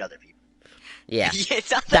 I hate other people. Yeah, Yeah,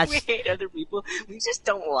 it's not that we that's hate other people. We just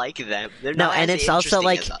don't like them. They're no, not and as it's also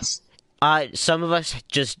interesting like as us. some of us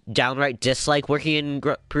just downright dislike working in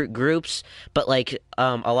groups, but like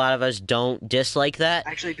a lot of us don't dislike that.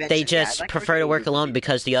 Actually, Benson, They just I like prefer to working in work groups with alone you.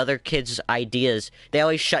 because the other kids' ideas they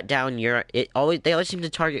always shut down they always seem to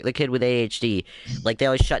target the kid with ADHD. Like they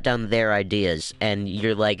always shut down their ideas, and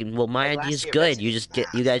you're like, well, my Like last idea's year, good. Benson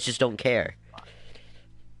was You guys just don't care.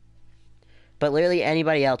 But literally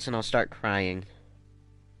anybody else, and I'll start crying.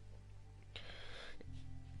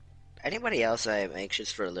 Anybody else, I'm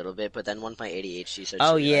anxious for a little bit, but then once my ADHD starts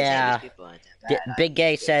Oh to realize, hey, yeah, these people aren't that bad, Big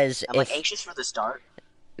Gay says I'm like anxious for the start.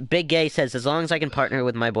 Big Gay says, as long as I can partner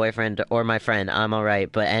with my boyfriend or my friend, I'm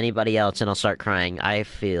alright, but anybody else and I'll start crying. I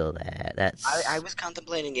feel that. I was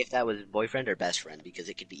contemplating if that was boyfriend or best friend, because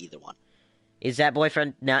it could be either one. Is that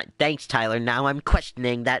boyfriend? Not. Thanks, Tyler. Now I'm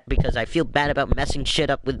questioning that because I feel bad about messing shit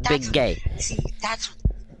up with Big Gay. See, that's...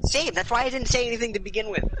 Same, that's why I didn't say anything to begin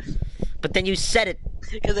with. But then you said it.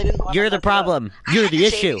 Because I didn't want to You're mess the it up. problem. I You're had the to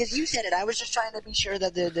say it issue. because you said it. I was just trying to be sure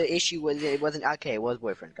that the issue was... It wasn't... Okay, it was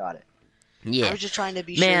boyfriend. Got it. I Yeah. was just trying to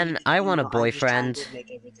be Man, sure. I want a I'm just trying boyfriend. to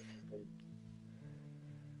make everything good.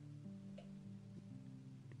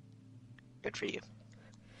 Good for you.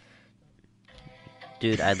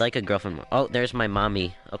 Dude, I'd like a girlfriend. Oh, there's my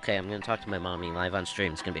mommy. Okay, I'm gonna talk to my mommy live on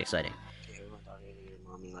stream. It's gonna be exciting. Okay, everyone talking to your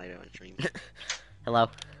mommy later on stream. Hello?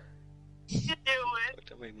 You do it. Talk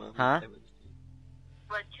to my mom Huh? later on stream.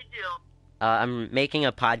 What you do? I'm making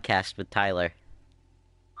a podcast with Tyler.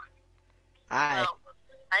 Hi. Well,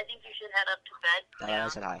 I think you should head up to bed. I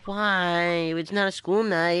said hi. Why? It's not a school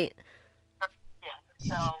night. Yeah.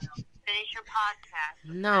 So finish your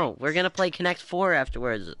podcast. No, we're gonna play Connect 4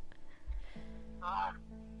 afterwards. All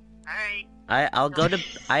right. I'll go to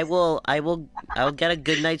I'll get a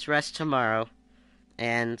good night's rest tomorrow,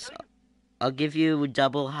 and I'll give you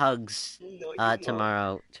double hugs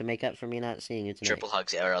tomorrow to make up for me not seeing you tonight. Triple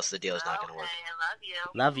hugs, or else the deal is not going to work. Okay, I love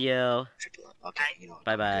you. Love you. Triple hug. Okay, you know.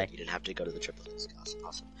 Bye-bye. Good. You didn't have to go to the triple hugs.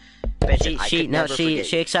 Awesome. Benson, I could never forget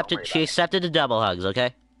She you. accepted Don't worry about it. the double hugs.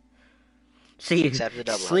 Okay. See, Accept the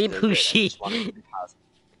double sleep hugs. who They're good. I she, just wanted to be positive.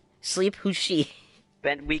 sleep who she.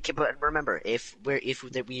 Ben, we can, but remember, if we're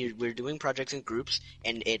doing projects in groups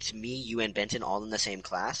and it's me, you, and Benson all in the same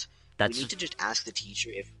class, we need to just ask the teacher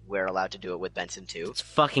if we're allowed to do it with Benson too. It's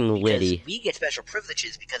fucking Because litty. we get special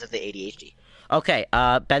privileges because of the ADHD. Okay,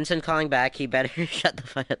 Benson calling back. He better shut the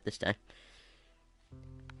fuck up this time.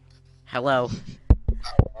 Hello.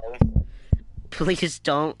 Please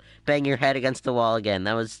don't bang your head against the wall again.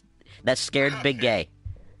 That scared Big Gay.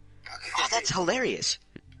 Oh, that's hilarious.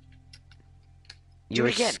 You Do were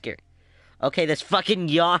it again. scared. Okay, this fucking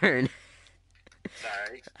yarn.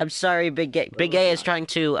 Sorry. I'm sorry, Big Gay. Big Gay is trying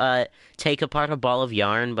to take apart a ball of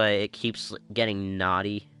yarn, but it keeps getting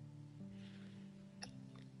naughty.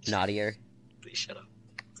 Naughtier. Please shut up.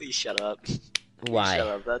 Please shut up. Please Why? Shut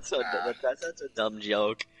up. That's a dumb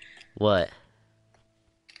joke. What?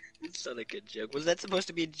 It's not a good joke. Was that supposed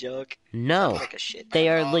to be a joke? No. Like a shit. They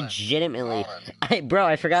are Colin. legitimately. Bro,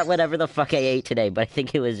 I forgot whatever the fuck I ate today, but I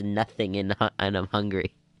think it was nothing, and I'm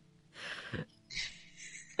hungry.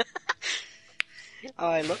 Oh,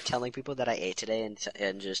 I love telling people that I ate today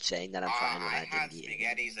and just saying that I'm fine when I I had didn't eat.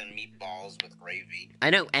 spaghettis and meatballs with gravy.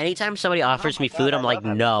 I know. Anytime somebody offers my me God, food, I I'm like, love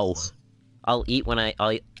having no. this. I'll eat when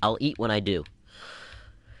I'll eat when I do.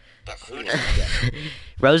 The food is good.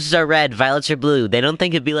 Roses are red, violets are blue. They don't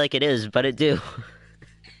think it'd be like it is, but it do.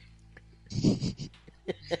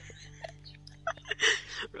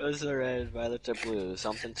 Roses are red, violets are blue.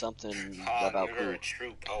 Something about You're blue. a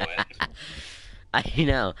true poet. I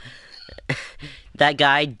know. That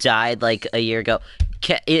guy died like a year ago.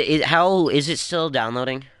 How is it still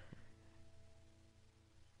downloading?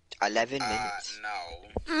 11 minutes.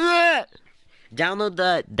 No. Download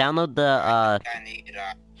the I need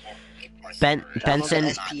more Benson.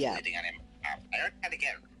 the SPF. I already had to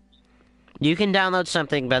get. You can download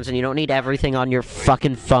something, Benson. You don't need everything on your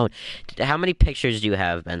fucking phone. How many pictures do you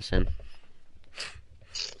have, Benson?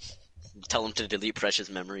 Tell him to delete precious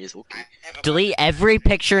memories. Okay. Delete every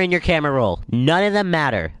picture in your camera roll. None of them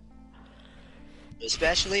matter.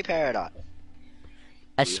 Especially Paradox.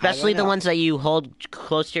 Especially the enough? ones that you hold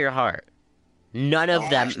close to your heart. None of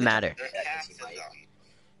them actually, matter. They're Yeah, cats, 'cause he might.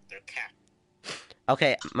 They're cat.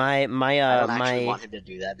 Okay, I don't actually my want him to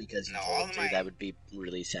do that because he No, told all me of my- that would be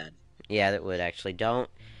really sad. yeah, that would actually don't.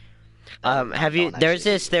 No, Have you? don't actually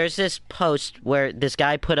do There's this post where this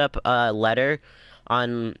guy put up a letter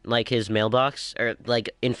on like his mailbox or like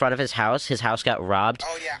in front of his house. His house got robbed,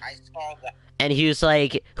 Oh yeah, I saw that. and he was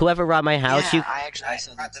like, "Whoever robbed my house, Yeah, I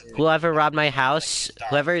saw that too. whoever robbed my house,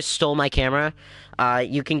 whoever stole my camera,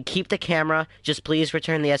 you can keep the camera. Just please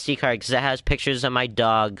return the SD card because it has pictures of my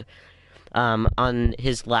dog, on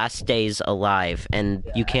his last days alive, and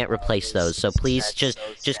you can't replace those. So please That's just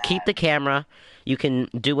so just keep sad. the camera. You can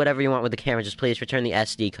do whatever you want with the camera. Just please return the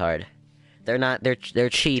SD card. They're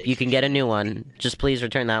cheap. You can get a new one. Just please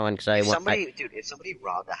return that one because I If want. somebody, dude, if somebody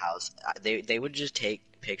robbed a house, they would just take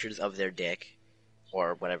pictures of their dick,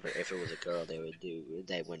 or whatever. If it was a girl, they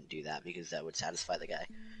wouldn't do that because that would satisfy the guy.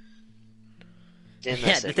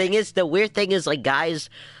 Yeah, the weird thing is, like, guys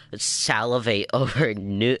salivate over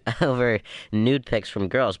nude pics from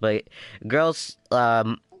girls, but girls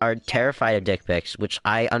are terrified of dick pics, which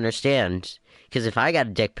I understand. Because if I got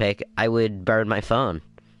a dick pic, I would burn my phone.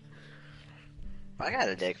 If I got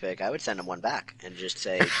a dick pic, I would send him one back and just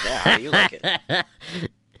say, "Yeah, how do you like it?"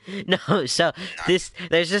 No, so there's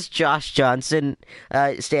this Josh Johnson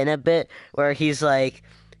stand-up bit where he's like,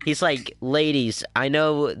 ladies, I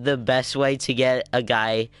know the best way to get a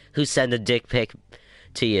guy who sent a dick pic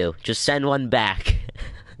to you. Just send one back.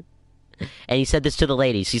 And he said this to the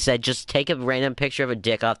ladies. He said, just take a random picture of a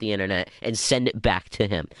dick off the internet and send it back to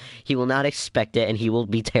him. He will not expect it, and he will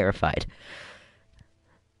be terrified.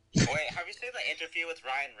 Wait, have you seen the interview with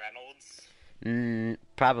Ryan Reynolds?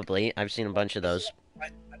 Probably. I've seen a bunch of those.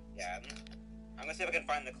 Yeah. I'm gonna see if I can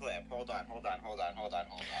find the clip. Hold on.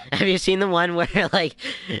 Have you seen the one where, like,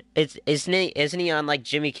 isn't he on, like,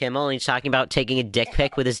 Jimmy Kimmel, and he's talking about taking a dick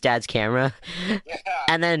pic with his dad's camera? Yeah.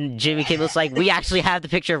 And then Jimmy Kimmel's like, we actually have the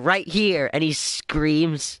picture right here, and he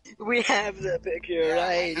screams. We have the picture Yeah, I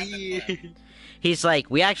right have the here. clip. He's like,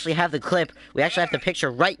 we actually have the clip. We actually have the picture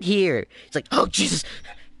right here. He's like, oh, Jesus.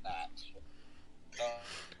 That.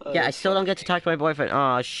 Yeah, I still don't get to talk to my boyfriend.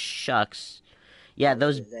 Oh, shucks. Yeah,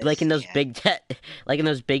 those, like in those big, like in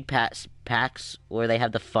those big packs where they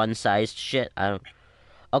have the fun-sized shit. I don't.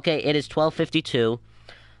 Okay, it is 12:52.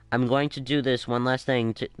 I'm going to do this one last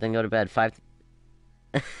thing, then go to bed. 5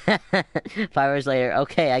 hours later.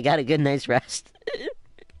 Okay, I got a good night's rest.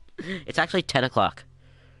 It's actually 10 o'clock.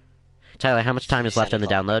 Tyler, how much time is left on the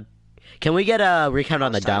download? Can we get a recount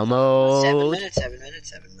on the download? 7 minutes.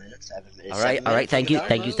 All right. Thank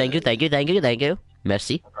you.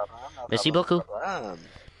 Merci. Merci beaucoup.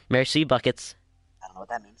 Merci buckets. I don't know what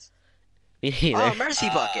that means. Me neither. Oh, mercy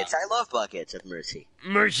buckets. I love buckets of mercy.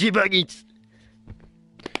 Mercy buckets.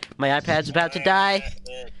 My iPad's about to die.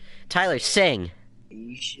 Tyler, sing.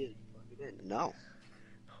 You should plug it in. No.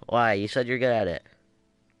 Why? You said you're good at it.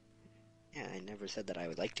 Yeah, I never said that I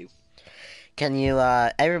would like to. Can you?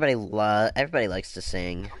 Everybody likes to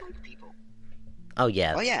sing. I don't like people. Oh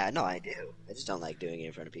yeah, Oh yeah, no, I do. I just don't like doing it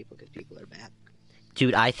in front of people because people are bad.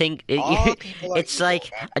 dude. I think All people are it's evil.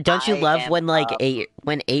 like, don't you I love am when like up.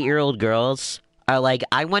 8-year-old girls are like,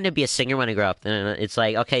 I want to be a singer when I grow up. And it's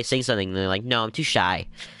like, okay, sing something. And they're like, no, I'm too shy.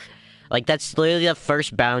 Like, that's literally the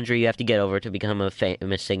first boundary you have to get over to become a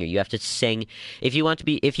famous singer. You have to sing. If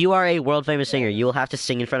you are a world famous singer, you will have to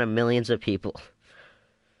sing in front of millions of people.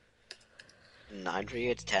 9 for you,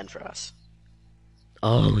 it's 10 for us.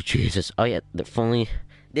 Oh Jesus! Oh yeah, if only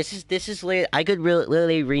this is literally, I could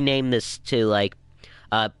literally rename this to like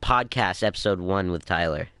podcast episode 1 with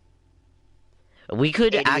Tyler. We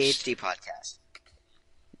could ADHD podcast.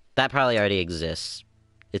 that probably already exists.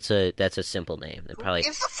 That's a simple name. It probably Who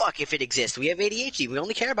gives a fuck if it exists? We have ADHD. We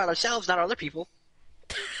only care about ourselves, not other people.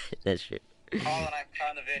 that's true. Paul and I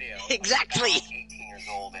found the video. Exactly. I was 18 years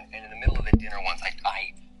old, and in the middle of a dinner once,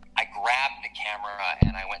 I grabbed the camera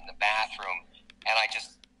and I went in the bathroom and I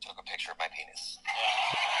just took a picture of my penis.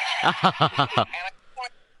 And I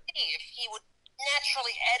wanted to see if he would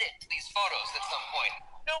naturally edit these photos at some point.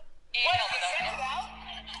 Nope. He held it up.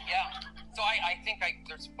 Yeah. So I think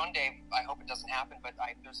there's one day, I hope it doesn't happen, but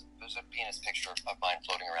there's a penis picture of mine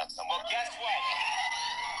floating around somewhere. Well, guess what?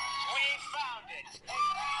 We found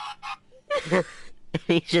it.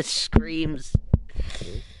 He just screams.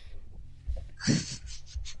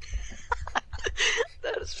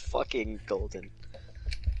 That is fucking golden.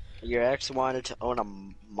 Your ex wanted to own a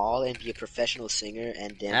mall and be a professional singer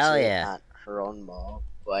and dancer Hell yeah. at her own mall,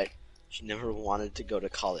 but She never wanted to go to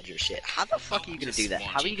college or shit. How the fuck are you gonna do that?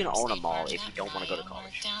 How are you gonna own a mall if you don't want to go to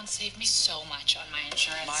college? Down saved me so much on my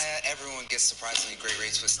insurance. Maya, everyone gets surprisingly great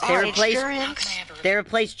rates with They Oh, replaced- insurance? They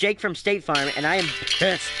replaced Jake from State Farm, and I am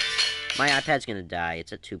pissed. My iPad's gonna die.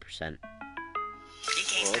 It's at 2%.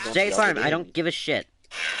 Well, don't State plug Farm, it I in. don't give a shit.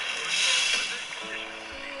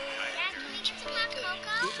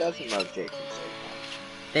 Who doesn't love Jake from State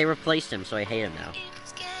Farm? They replaced him, so I hate him now.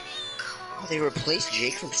 Oh, they replaced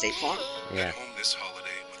Jake from State Farm? Yeah.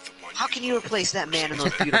 How can you replace that man in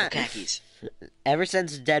those beautiful khakis? Ever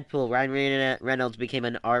since Deadpool, Ryan Reynolds became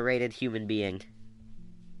an R-rated human being.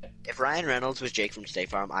 If Ryan Reynolds was Jake from State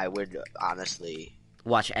Farm, I would honestly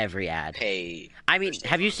Watch every ad. pay. I mean,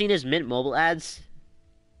 have you seen his Mint Mobile ads?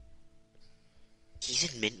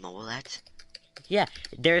 He's in Mint Mobile ads? Yeah,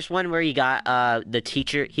 there's one where he got the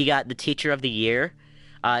teacher. He got the Teacher of the Year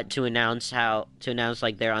to announce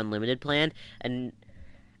like their unlimited plan, and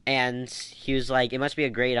he was like, it must be a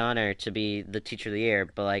great honor to be the Teacher of the Year,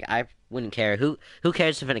 but like I wouldn't care. Who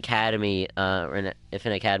cares if an academy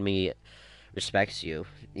respects you?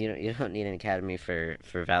 You don't need an academy for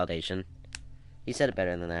validation. He said it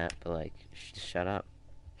better than that, but like, just shut up.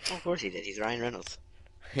 Oh, of course he did. He's Ryan Reynolds.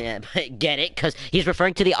 Yeah, but get it? Because he's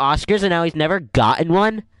referring to the Oscars and now he's never gotten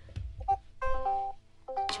one?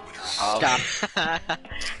 Stop.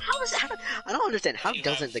 How is that? I don't understand. How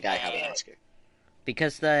doesn't the guy have an Oscar?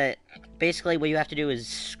 Because basically what you have to do is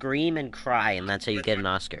scream and cry, and that's how you get an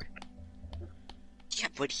Oscar. Yeah,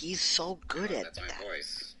 but he's so good at That's my that.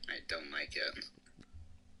 voice. I don't like it.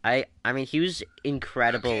 I mean, he was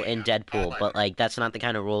incredible in Deadpool, but like, that's not the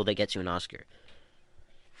kind of role that gets you an Oscar.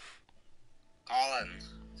 Colin.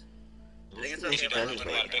 I think it's Makes okay you if I better, look at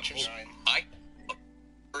a lot of pictures. I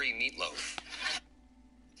furry meatloaf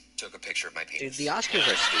took a picture of my Dude, penis. the Oscars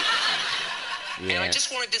are stupid. And I Yeah.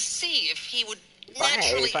 just wanted to see if he would If I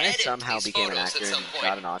edit somehow these became an photos actor at some and point.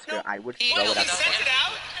 got an Oscar, I would He throw will. it at He the sent fucking. it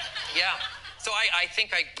out? Yeah. So I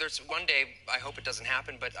think there's one day, I hope it doesn't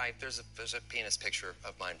happen, but there's a penis picture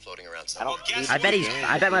of mine floating around I don't. somewhere.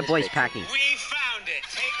 I bet my boy's packing. We found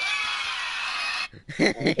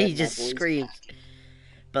it. He just screamed.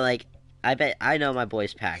 But like, I know my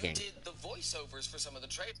boy's packing. Did the voiceovers for some of the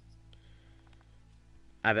trade?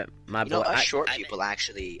 I bet my You know, boy. us short people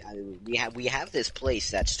actually. I mean, we have this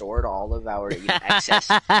place that stored all of our excess.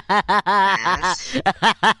 Mass.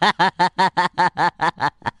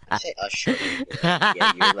 I say us short people.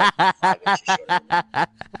 Yeah, you're like 5 inches shorter than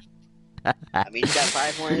me. I mean, you got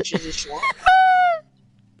 5 more inches of short.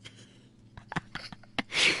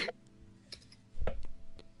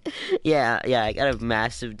 Yeah, I got a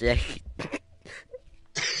massive dick.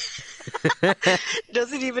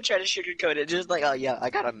 Doesn't even try to sugarcoat it. Just like, oh yeah, I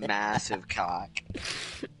got a massive cock.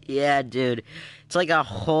 Yeah, dude, it's like a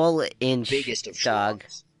whole inch, Biggest of dog.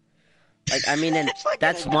 schlongs. Like, I mean, and It's like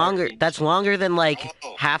that's an longer. inch. That's longer than like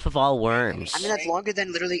half of all worms. I mean, that's longer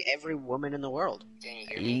than literally every woman in the world. Can you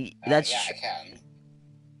hear me? That's Yeah, I can.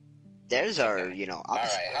 Theirs are, you know,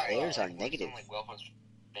 opposite. Alright, Theirs are negative.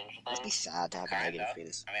 Must be sad to have a Kinda. negative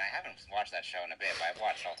penis. I mean, I haven't watched that show in a bit, but I've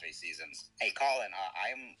watched all 3 seasons. Hey, Colin,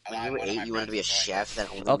 When you were 8, you wanted to be a chef that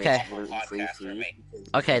only Okay. makes gluten-free food.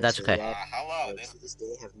 Okay, that's okay. Hello. To this day,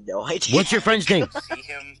 I have no idea. What's your friend's name? See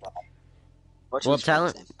him? What's Well, his tell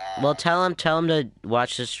friend's him. name? Well, tell him to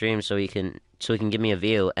watch the stream so he can give me a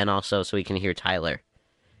view, and also so he can hear Tyler.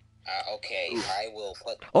 Okay, I will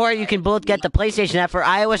put... Or you can both get the PlayStation app for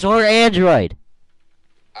iOS or Android.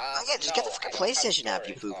 Oh, yeah, just get the fucking PlayStation app,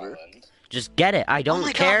 you pooper. Just get it. I don't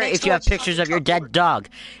my God, care next if you door have it's pictures of fucking your dead cupboard. dog.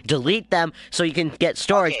 Delete them so you can get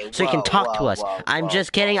storage, Okay, so you can whoa, talk to whoa, us. whoa, I'm whoa,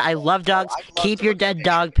 just kidding. I love dogs. I'd love Keep to your look at dead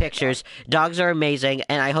dog pictures. Dogs are amazing,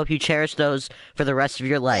 and I hope you cherish those for the rest of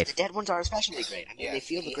your The life. dead ones are especially great. I mean, Yeah, they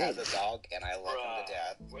feel the he great. has a dog, and I love him to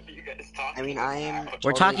death. What are you guys talking I mean, I am.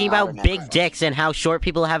 We're totally talking not about a big necrophile. dicks and how short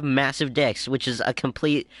people have massive dicks, which is a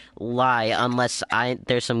complete lie unless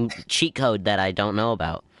there's some cheat code that I don't know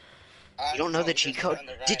about. You don't know the cheat code?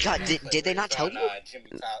 Did they not tell you?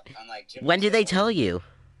 When did they tell you?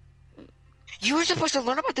 You were supposed to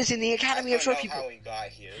learn about this in the Academy of Short People. How he got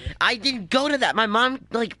here. I didn't go to that. My mom,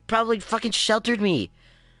 like, probably fucking sheltered me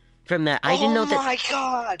from that. I didn't know Oh that. my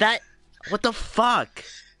god! That. What the fuck?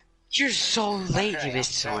 You're so late. You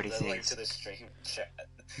missed so Drop many the link things. to the stream chat.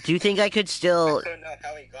 Do you think I could still. I don't know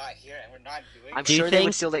how he got here, and we're not doing I'm Do you sure they think-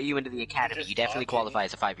 would still let you into the Academy. You definitely qualify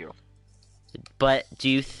as a 5-year-old. But do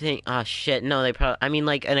you think. Oh, shit. No, they probably. I mean,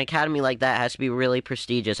 like, an academy like that has to be really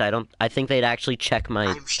prestigious. I think they'd actually check my.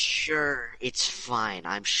 I'm sure it's fine.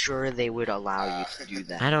 I'm sure they would allow you to do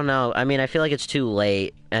that. I don't know. I mean, I feel like it's too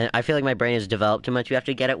late. And I feel like my brain has developed too much. You have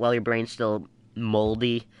to get it while your brain's still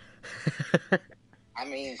moldy. I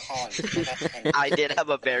mean, Colin, I did have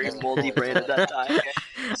a very moldy brain at that time.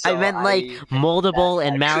 I So meant like moldable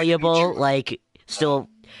and that could be malleable, true. like still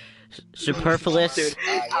superfluous. Dude,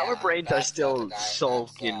 our brains are that's, still the guy, so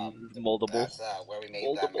that's, fucking moldable. That's where we made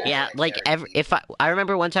Moldable. that Yeah, like if I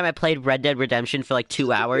remember one time I played Red Dead Redemption for like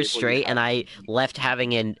 2 hours Grateful you straight, and have- I left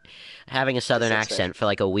having a southern That's fair. accent for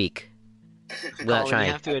like a week without Colin, trying.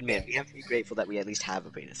 you have to admit, we have to be grateful that we at least have a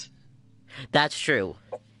penis. That's true.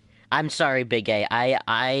 I'm sorry, Big A.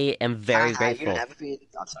 I am very You grateful. don't have a penis?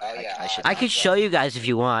 I'm sorry. Oh, yeah, I should. I could show you guys if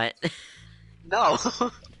you want. No.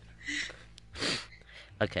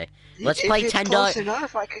 Okay, let's If play it's $10. close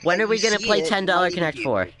enough, I could When let are we you gonna see play it. $10 Connect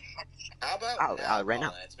 4? How about Right now.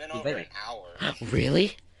 Colin? It's been You over better. an hour.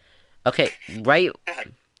 Really? Okay, right.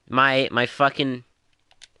 My fucking.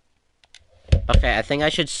 Okay, I think I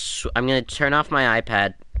should. I'm gonna turn off my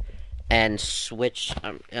iPad and switch.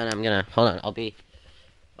 And I'm gonna hold on. I'll be.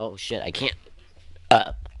 Oh shit! I can't.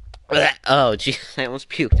 Oh jeez! I almost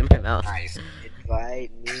puked in my mouth. Nice.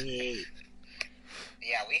 Invite me,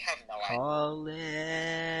 Yeah, we have no idea.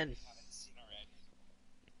 Colin.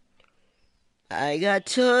 I got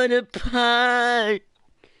torn apart.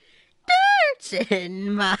 Dirt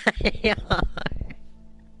in my heart.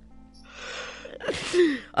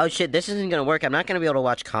 Oh shit! This isn't gonna work. I'm not gonna be able to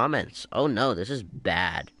watch comments. Oh no! This is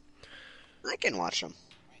bad. I can watch them.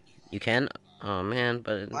 You can? Oh man!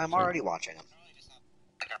 But I'm already watching them.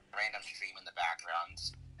 Like a random stream in the background.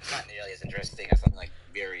 It's not nearly as interesting as something like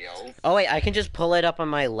Vireo. Oh wait, I can just pull it up on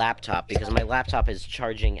my laptop because my laptop is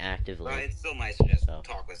charging actively. But it's still nice to just Oh.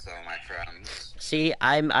 talk with some of my friends. See,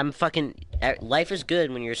 I'm fucking. Life is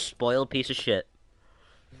good when you're a spoiled piece of shit.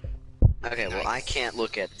 Okay, well, I can't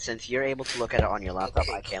look at. Since you're able to look at it on your laptop,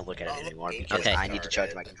 I can't look at it anymore because Okay. I need to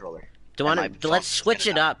charge my controller. Do you And want my to? Let's phone's switch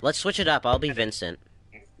it gonna up. Let's switch it up. I'll be Vincent.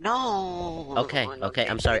 No. Okay, No, okay.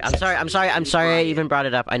 I'm no, sorry. I'm no, sorry. I'm sorry. I'm sorry. I Ryan. even brought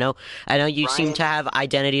it up. I know you seem Ryan. to have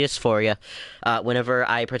identity dysphoria. Whenever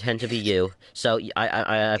I pretend to be you, so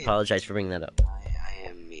I apologize for bringing that up. I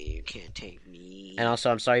am me. You can't take me. And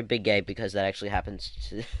also, I'm sorry, Big Gay, because that actually happens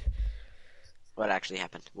to. What actually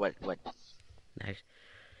happened? What?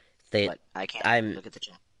 They. What? I can't I'm- look at the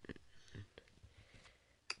chat.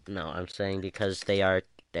 No, I'm saying because they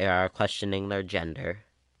are questioning their gender.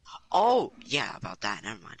 Oh, yeah, about that.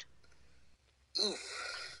 Never mind.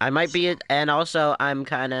 I might be, and also I'm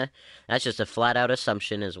kind of. That's just a flat out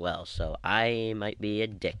assumption as well. So I might be a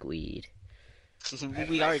dickweed.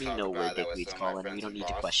 We already know we're dickweeds, Colin. We don't need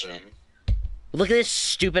to question it. Look at this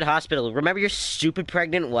stupid hospital. Remember your stupid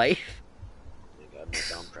pregnant wife? We got my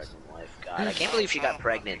dumb pregnant wife. God, I can't believe she got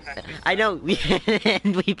pregnant. I know.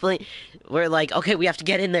 We're like, okay, we have to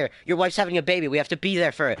get in there. Your wife's having a baby. We have to be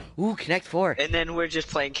there for it. Ooh, Connect 4. And then we're just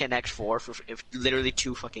playing Connect 4 for literally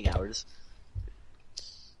 2 fucking hours.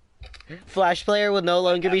 Flash player will no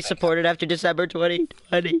longer be supported after December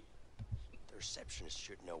 2020. The receptionist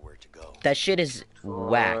should know where to go. That shit is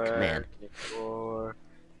whack, man. You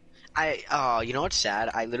know what's sad?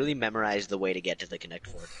 I literally memorized the way to get to the Connect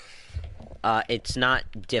 4. It's not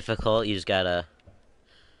difficult. You just gotta.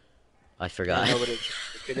 I forgot. I know, but it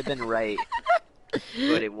could have been right,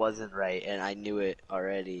 but it wasn't right, and I knew it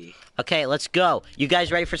already. Okay, let's go. You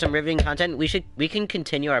guys ready for some riveting content? We can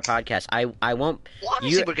continue our podcast. I won't. Well,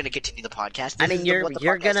 obviously, we're gonna continue the podcast. I This mean, is what the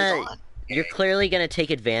podcast is on. you're clearly gonna take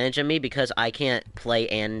advantage of me because I can't play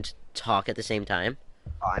and talk at the same time.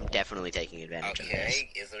 Oh, I'm definitely taking advantage of this. Okay,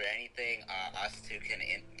 is there anything us two can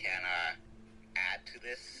add to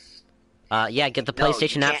this? Yeah, get the No, you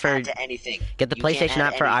PlayStation app can't for add to anything. get the You can't PlayStation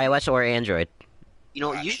add app for anything. iOS or Android. You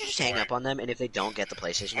know, you should just hang up on them, and if they don't get the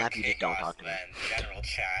PlayStation app, you just don't talk to them. General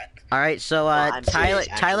chat. All right, so I'm Tyler serious,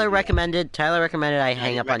 actually, Tyler yeah. recommended I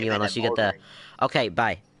hang up on you recommend unless you them get the. ordering. Okay,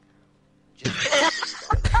 bye.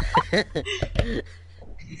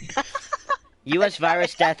 U.S.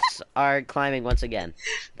 virus deaths are climbing once again.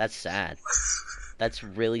 That's sad. That's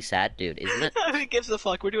really sad, dude, isn't it? Who gives a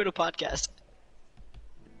fuck? We're doing a podcast.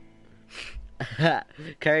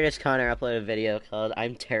 Curtis Connor uploaded a video called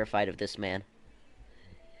 "I'm Terrified of This Man."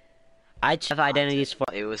 I have identities for.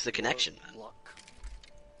 It was the connection, man.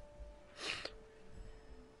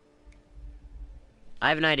 I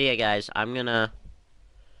have an idea, guys. I'm gonna.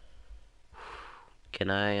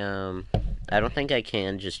 Can I? I don't think I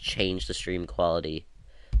can just change the stream quality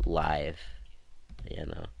live. You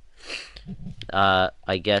know.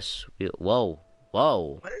 I guess we. Whoa.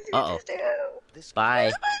 Uh oh.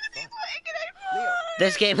 Bye.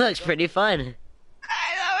 This game looks pretty fun.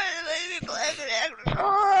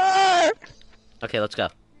 Okay, let's go.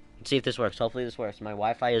 Let's see if this works. Hopefully this works. My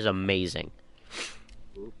Wi-Fi is amazing.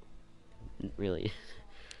 Really.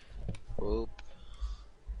 Oop.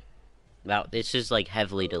 Wow, this is like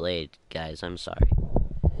heavily delayed, guys. I'm sorry.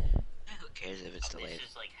 Who cares if it's delayed?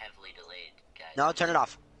 This is like heavily delayed, guys. No, turn it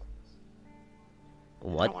off.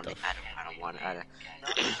 What I the? don't want it. No,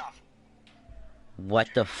 turn it off. What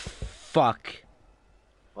the fuck?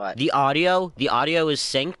 What? The audio is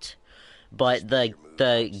synced, but the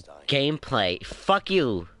gameplay. Fuck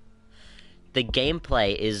you. The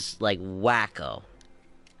gameplay is like wacko.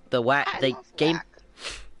 The game.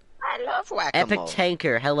 I love whack-a-mole. Epic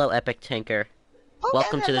Tanker, hello Epic Tanker.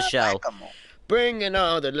 Welcome to the show. Bringing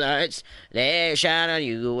all the lights, they shine on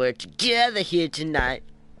you. We're together here tonight.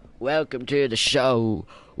 Welcome to the show.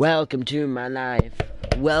 Welcome to my life.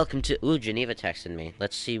 Welcome to. Ooh, Geneva texted me.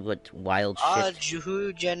 Let's see what wild shit.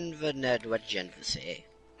 Who Geneva Ned? What Geneva say?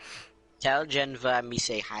 Tell Geneva me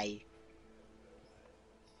say hi.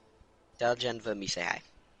 Tell Geneva me say hi.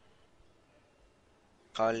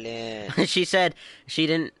 Colin. She said she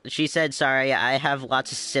didn't. She said sorry. I have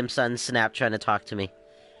lots of simps on Snap trying to talk to me.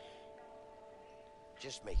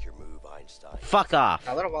 Just make your move, Einstein. Fuck off.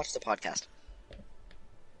 I want to watch the podcast.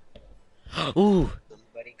 Ooh.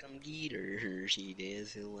 Somebody come get her. She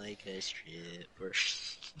dancing like a stripper.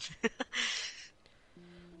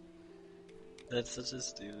 That's such a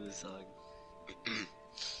stupid song.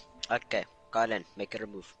 Okay, Colin, make her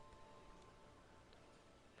move.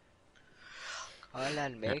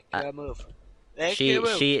 Colin, make your move.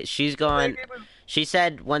 She's going. She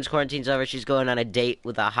said once quarantine's over, she's going on a date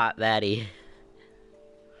with a hot baddie.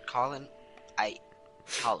 Colin.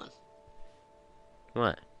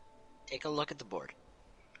 What? Take a look at the board.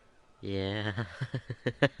 Yeah.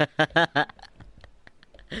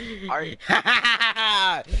 Are... Yes,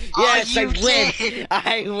 I win. Kidding?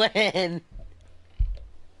 I win.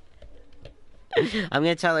 I'm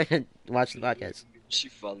gonna tell her to watch the podcast. She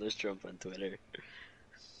follows Trump on Twitter.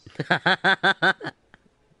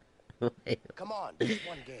 Wait. Come on, just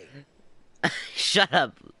one game. Shut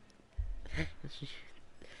up.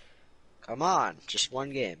 Come on, just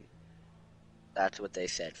one game. That's what they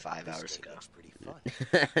said 5 This hours game ago. looks pretty fun.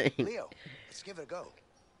 Leo, let's give it a go.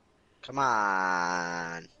 Come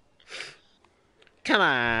on. Come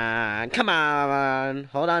on.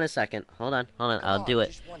 Hold on a second. Hold on. Come I'll on, do it.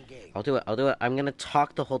 Just one game. I'll do it. I'm gonna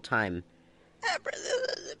talk the whole time.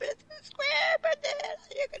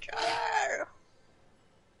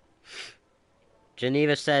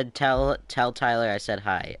 Geneva said, tell Tyler I said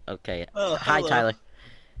hi. Okay. Oh, Hi, hello. Tyler.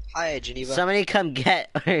 Hi, Geneva. Somebody come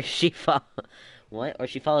get or she what? Or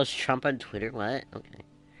she follows Trump on Twitter? What? Okay.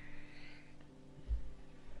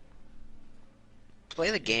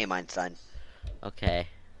 Play the game, Einstein. Okay.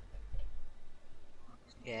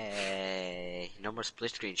 Yay. No more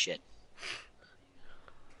split screen shit.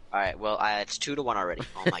 Alright, well, it's 2-1 already.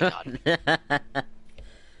 Oh my god.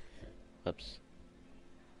 Whoops.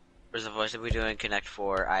 We're supposed to be doing Connect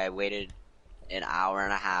 4. I waited an hour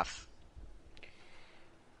and a half.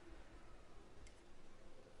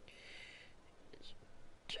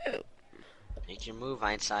 Make your move,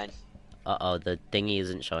 Einstein. Uh-oh, the thingy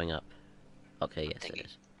isn't showing up. Okay, yes Thingy. it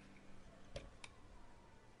is.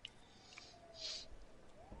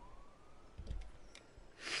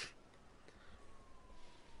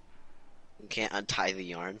 You can't untie the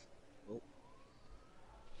yarn. Oh.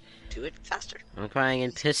 Do it faster. I'm crying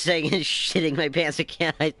and pissing and shitting my pants. I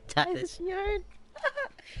can't tie this yarn.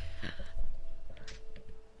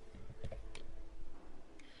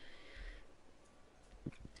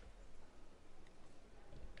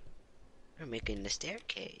 We're making the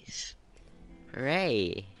staircase.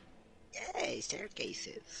 Hooray. Yay,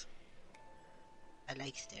 staircases. I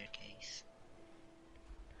like staircase.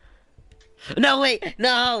 No, wait!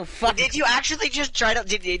 No! Fuck! Did you actually just try to...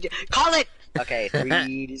 Did call it! Okay,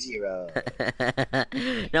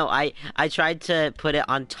 3-0. No, I tried to put it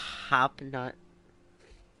on top, not...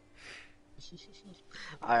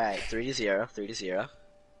 Alright, 3-0. 3-0.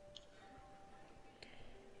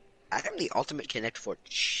 I am the ultimate Connect 4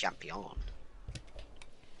 champion.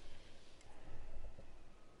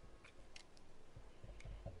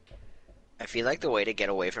 I feel like the way to get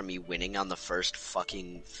away from me winning on the first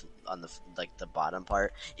fucking... on the, like, the bottom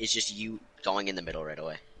part is just you going in the middle right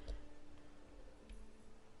away.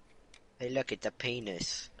 Hey, look, it's a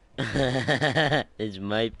penis. It's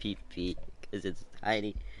my pee-pee, because it's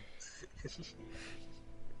tiny.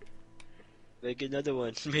 Make another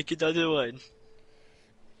one. Make another one.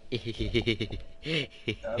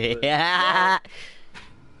 Yeah.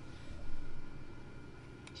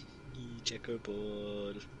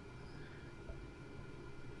 Checkerboard.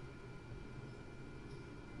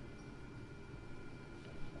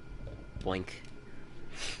 Boink.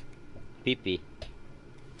 Pee-pee.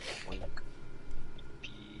 Boink.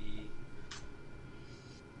 Pee.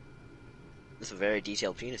 with a very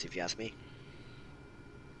detailed penis, if you ask me.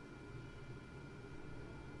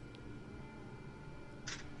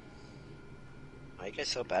 Why are you guys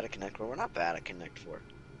so bad at Connect 4? We're not bad at Connect 4.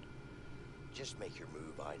 Just make your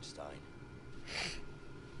move, Einstein.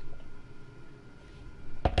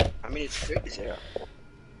 I mean, it's 3-0.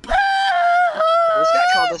 This guy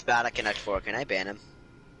called us bad at Connect 4. Can I ban him?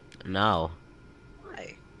 No.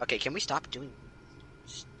 Why? Okay, can we stop doing...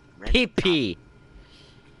 PP!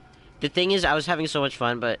 The thing is, I was having so much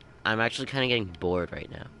fun, but I'm actually kind of getting bored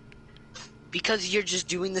right now. Because you're just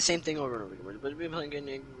doing the same thing over and over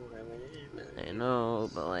again. I know,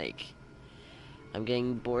 but like... I'm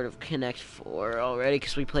getting bored of Connect 4 already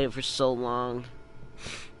because we played it for so long.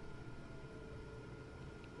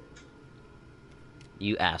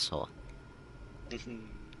 You asshole.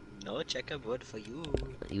 No checkerboard for you.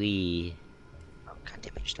 We. Oh,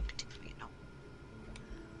 goddammit, you're still continuing it. No.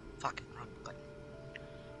 Fuck, wrong button.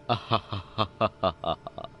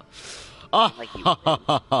 Like you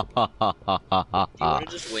want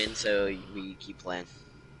to just win so we keep playing?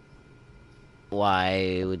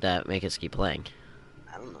 Why would that make us keep playing?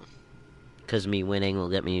 I don't know. Because me winning will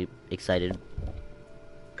get me excited.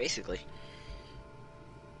 Basically.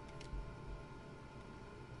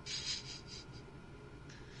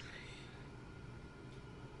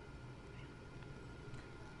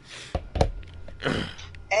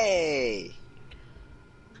 Hey!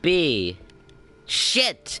 B.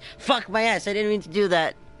 Shit! Fuck my ass, I didn't mean to do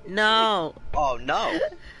that. No! Oh no!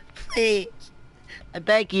 Please. I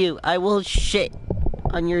beg you, I will shit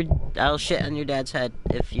on your... I'll shit on your dad's head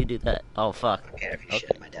if you do that. Oh, fuck. I don't care if you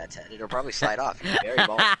shit on my dad's head. It'll probably slide off. You're very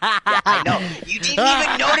bold. Yeah, I know. You didn't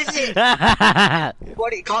even notice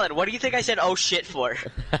it! Colin, what do you think I said oh shit for?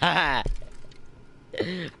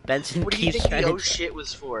 Benson What do you keeps think trying the to... oh shit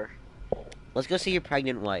was for? Let's go see your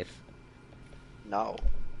pregnant wife. No.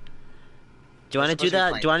 Do you want to do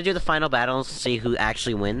that? Do you want to do the final battles to see who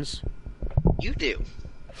actually wins? You do.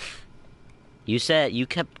 You said you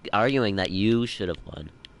kept arguing that you should have won,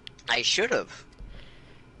 I should have.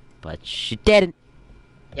 but you didn't.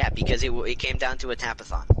 Yeah, because it came down to a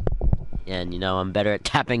tapathon. And you know I'm better at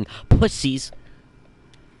tapping pussies.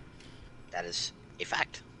 That is a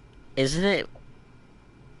fact. Isn't it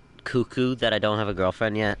cuckoo that I don't have a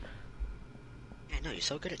girlfriend yet? Yeah, no, you're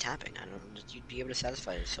so good at tapping. I don't. You'd be able to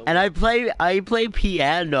satisfy it. So. And I play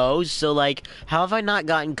piano, so like, how have I not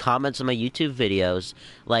gotten comments on my YouTube videos?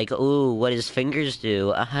 Like, ooh, what his fingers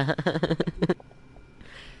do?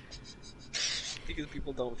 Because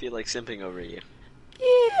people don't feel like simping over you.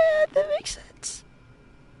 Yeah, that makes sense.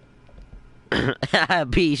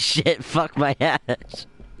 Be shit, fuck my ass.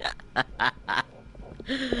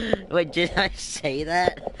 Wait, did I say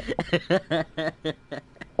that?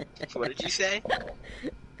 What did you say?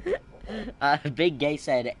 Big Gay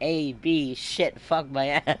said, A, B, shit, fuck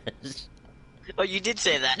my ass. Oh, you did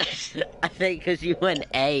say that. I think because you went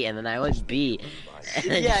A and then I went B. And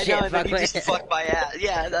then Yeah, shit, no, and then fuck you my just ass. fucked my ass.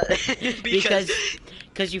 Yeah,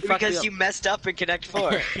 because you fucked me because up. you messed up in Connect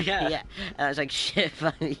 4. Yeah. Yeah. And I was like, shit,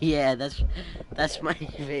 fuck, yeah, that's my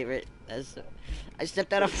favorite. I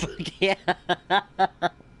stepped out of fucking, yeah.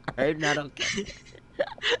 I'm not okay.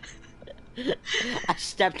 I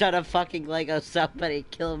stepped on a fucking Lego, somebody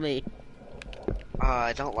kill me.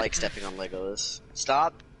 I don't like stepping on Legos.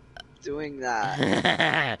 Stop doing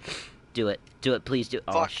that. Do it, please do it.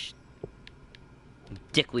 Oh, Fuck.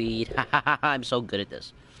 Dickweed. I'm so good at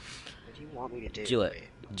this. What do you want me to do? Do it.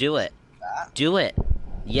 Do it. That? Do it.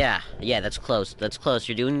 Yeah, that's close. That's close.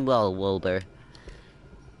 You're doing well, Wilbur.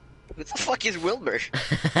 Who the fuck is Wilbur?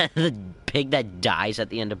 The pig that dies at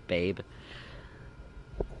the end of Babe.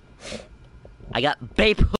 I got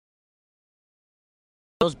Babe.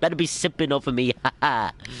 Those better be sipping over me.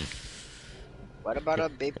 What about a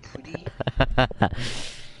babe pootie?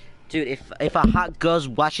 Dude, if a hot girl's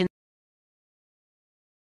watching,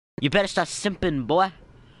 you better start simping, boy.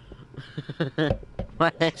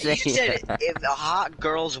 What did I say? You said if a hot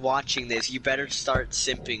girl's watching this, you better start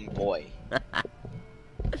simping, boy.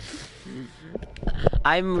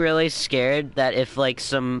 I'm really scared that if like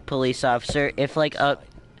some police officer, if a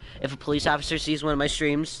police officer sees one of my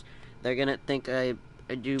streams, they're gonna think I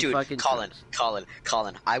do. Dude, fucking Colin,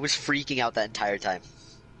 I was freaking out that entire time.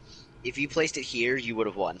 If you placed it here, you would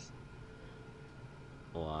have won.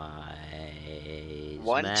 Why?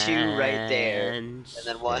 1, 2 right there, and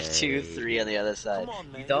then 1, 2, 3 on the other side.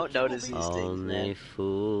 You don't notice these things, man.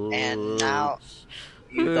 Fools. And now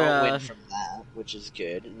you don't win from that, which is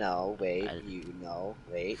good. No, wait,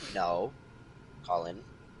 no, Colin.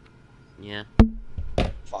 Yeah.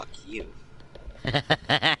 Fuck you.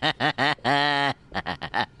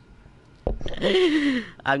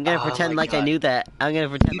 I'm gonna Oh pretend my like I God. knew that. I'm gonna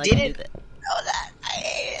pretend You like I knew didn't that.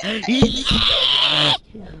 know that.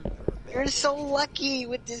 You're so lucky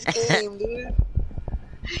with this game, dude.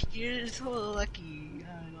 You're so lucky.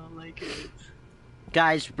 I don't like it.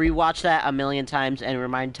 Guys, rewatch that a million times and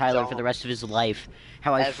remind Tyler for the Don't rest of his life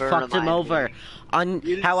how I ever fucked him remind over me. on You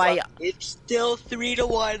didn't how fuck. It's still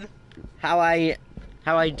 3-1. I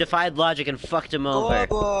defied logic and fucked him Go over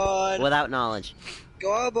aboard. without knowledge.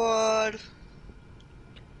 Go aboard.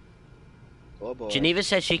 Go aboard. Geneva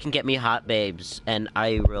says she can get me hot babes, and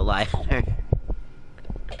I rely on her.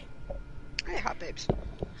 Hey, hot babes.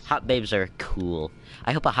 Hot babes are cool.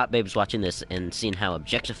 I hope a hot babe's watching this and seeing how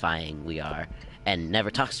objectifying we are, and never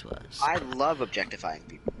talks to us. I love objectifying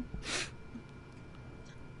people.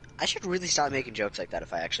 I should really stop making jokes like that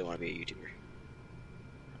if I actually want to be a YouTuber.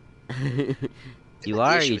 You The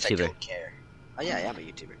are a issue is I YouTuber. don't care. Oh yeah, I am a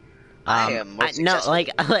YouTuber. I am more no,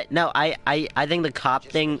 successful. I think the cop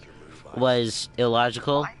thing was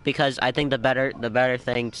illogical because I think the better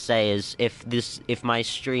thing to say is if my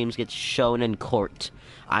streams get shown in court,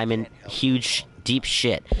 I'm in huge deep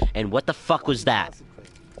shit. And what the fuck was that?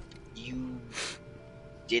 You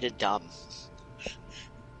did a dumb.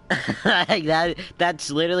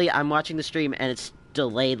 That's literally, I'm watching the stream and it's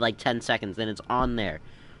delayed like 10 seconds and it's on there.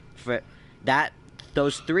 For that,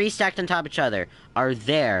 those three stacked on top of each other are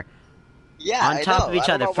there Yeah, on top of each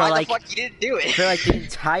other for why like the fuck you didn't do it. for like the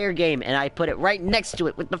entire game, and I put it right next to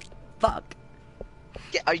it. What the fuck?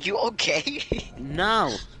 Yeah, are you okay?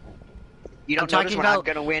 No. You I'm don't talking notice when about- I'm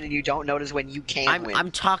gonna win, and you don't notice when you can't win.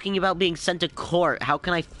 I'm talking about being sent to court. How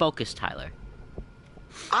can I focus, Tyler?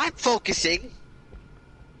 I'm focusing.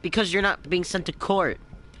 Because you're not being sent to court.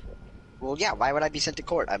 Well, yeah. Why would I be sent to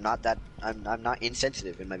court? I'm not that. I'm not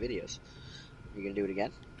insensitive in my videos. You gonna do it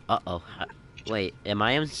again? Uh-oh. Wait, am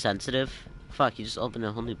I insensitive? Fuck, you just opened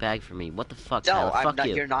a whole new bag for me. What the fuck, No, Tyler? I'm Fuck not.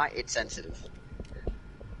 you. You're not insensitive.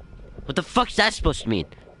 What the fuck's that supposed to mean?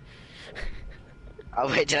 Oh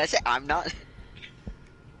wait, did I say I'm not?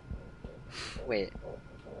 Wait,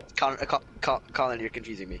 Colin, you're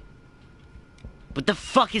confusing me. What the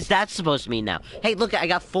fuck is that supposed to mean now? Hey, look, I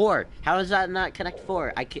got 4. How does that not connect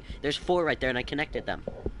 4? There's 4 right there, and I connected them.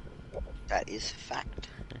 That is fact.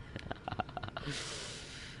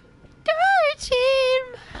 Dirty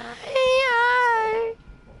I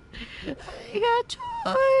got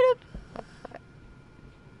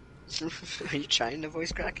Are you trying to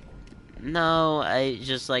voice crack? No, I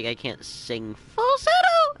just like I can't sing falsetto.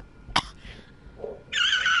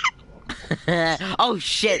 Oh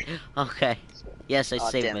shit. Okay. Yes, I Aw,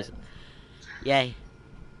 saved damn myself. Yay.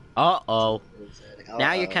 Uh-oh.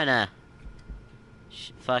 Now you're kind of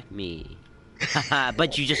fuck me.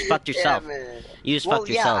 But you just fucked yourself. Damn it. You just Well, fucked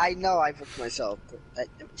yeah, yourself. I know I fucked myself. But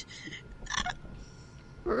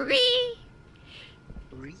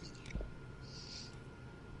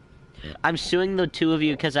I'm suing the two of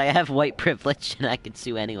you because I have white privilege and I can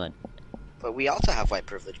sue anyone. But we also have white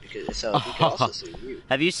privilege because so we can also sue you.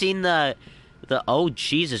 Have you seen the oh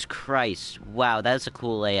Jesus Christ. Wow, that's a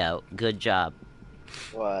cool layout. Good job.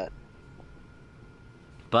 What?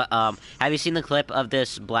 But have you seen the clip of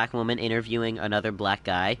this black woman interviewing another black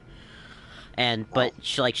guy? And but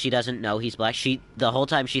she doesn't know he's black. The whole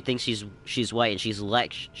time she thinks she's white, and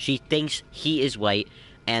she thinks he is white,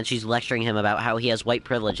 and she's lecturing him about how he has white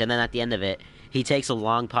privilege. And then at the end of it, he takes a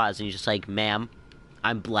long pause and he's just like, "Ma'am,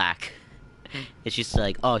 I'm black." And she's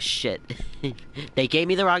like, "Oh shit, they gave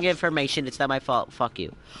me the wrong information. It's not my fault. Fuck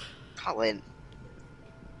you." Colin.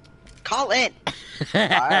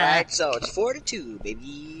 Alright, so it's 4-2,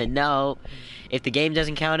 baby. No, if the game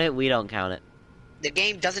doesn't count it, we don't count it. The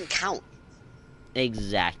game doesn't count.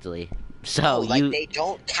 Exactly. So No, like they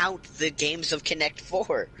don't count the games of Connect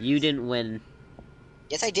 4. You didn't win.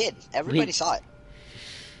 Yes, I did. Everybody saw it.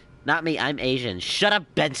 Not me. I'm Asian. Shut up,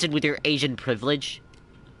 Benson, with your Asian privilege.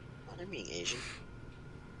 I'm being Asian.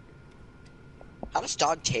 How does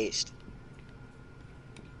dog taste?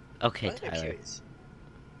 Okay, I'm Tyler. curious.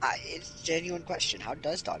 It's a genuine question. How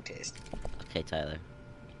does dog taste? Okay, Tyler.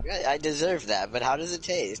 I deserve that, but how does it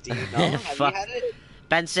taste? Do you know? Have you Fuck. had it?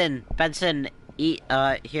 Benson, eat,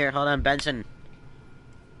 here, hold on, Benson.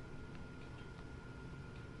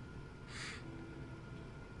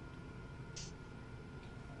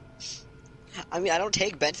 I mean, I don't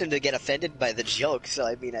take Benson to get offended by the joke, so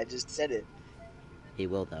I mean, I just said it. He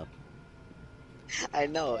will, though. I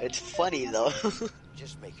know, it's funny, though.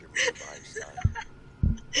 Just make your move,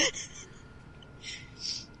 Einstein.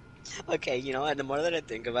 Okay, you know what? The more that I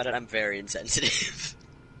think about it, I'm very insensitive.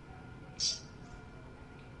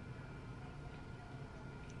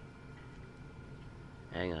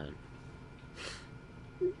 Hang on.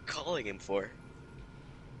 are you calling him for?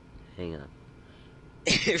 Hang on.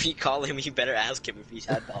 If you call him, you better ask him if he's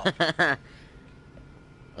had dog.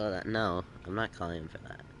 Well, no, I'm not calling him for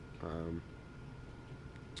that.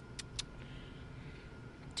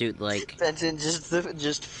 Dude, like, Benson,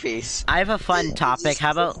 just face. I have a fun topic.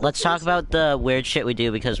 How about let's talk about the weird shit we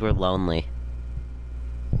do because we're lonely,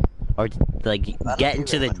 or like get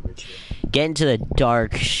into the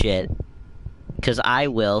dark shit. Because I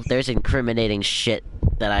will. There's incriminating shit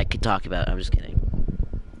that I could talk about. I'm just kidding.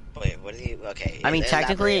 Wait, what do you? Okay. I mean,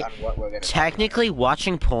 technically,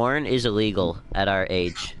 watching porn is illegal at our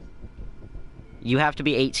age. You have to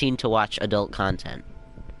be 18 to watch adult content.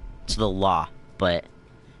 It's the law, but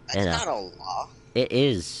that's not a law. It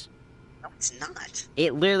is. No, it's not.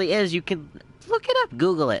 It literally is. You can look it up.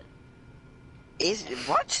 Google it. Is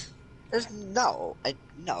what? There's no.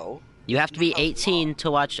 No. You have to be 18 to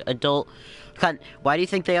watch adult content. Why do you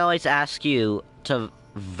think they always ask you to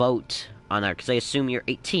vote on that? Because they assume you're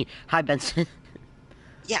 18. Hi, Benson.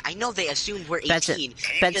 Yeah, I know they assume we're 18.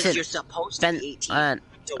 Benson, you're supposed to be 18.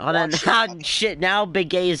 Hold on. Shit, now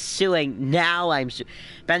Big A is suing. Now I'm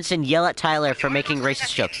Benson, yell at Tyler for making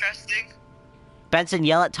racist jokes. Benson,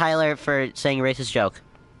 yell at Tyler for saying a racist joke.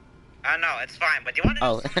 No, it's fine, but do you want to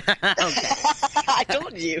know something? Okay. I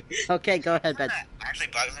told you. Okay, go ahead, Benson. That actually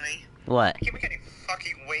bugs me. What? I keep getting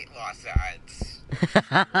fucking weight loss ads.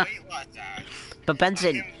 Weight loss ads. But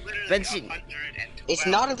Benson, it's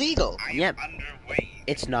not illegal. Yep.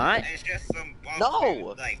 It's not? It's just some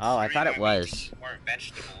No. Like, oh, I thought it was.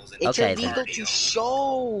 It's okay, illegal to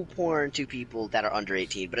show porn to people that are under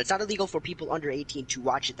 18, but it's not illegal for people under 18 to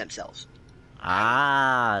watch it themselves.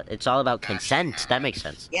 Ah, it's all about consent. That makes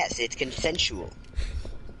sense. Yes, it's consensual.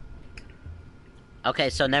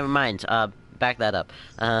 Okay, so never mind. Back that up.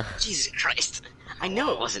 Jesus Christ. I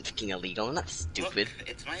know it wasn't fucking illegal. I'm not stupid. Look,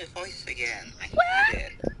 it's my voice again. I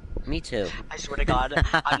hate it. Me too. I swear to God,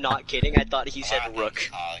 I'm not kidding. I thought he said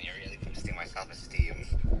rook. Oh, you're really boosting my self-esteem.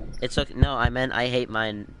 It's okay. No, I meant I hate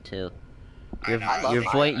mine too.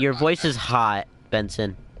 Your voice is hot,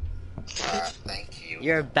 Benson. Thank you.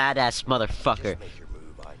 You're a badass motherfucker.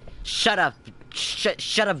 Shut up.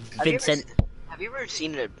 Shut up, Vincent. Have you ever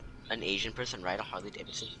seen an Asian person ride a Harley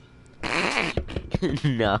Davidson?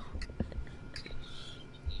 No.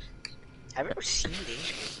 Have you ever seen an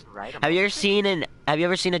Asian person ride a Have you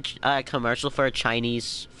ever seen a commercial for a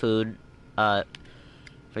Chinese food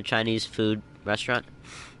restaurant?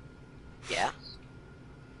 Yeah.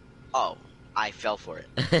 Oh, I fell for it.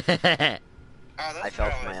 I fell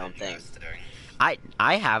for my own thing.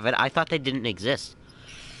 I haven't. I thought they didn't exist.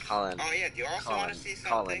 Colin. Oh yeah, do you also want to see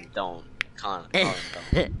something? Colin,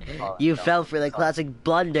 don't. You fell for the classic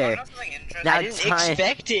blunder. I didn't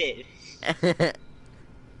expect it.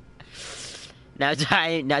 Now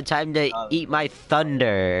time to eat my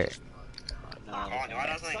thunder. No. Oh, do you want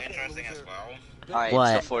to know something interesting as well? Alright,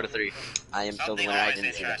 what? So 4-3. I am still the winner. I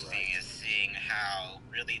didn't see that. Something interesting is seeing how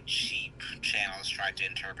really cheap channels try to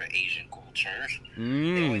interpret Asian culture.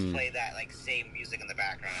 They always play that like same music in the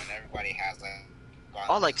background, and everybody has like.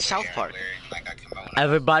 Oh, like South Park. Wearing, like, a kimono.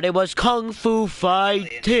 Everybody was kung fu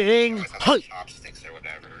fighting. Chopsticks or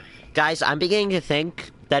whatever. Guys, I'm beginning to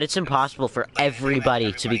think that it's impossible for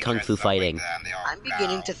everybody to be kung fu fighting. I'm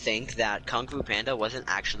beginning to think that Kung Fu Panda wasn't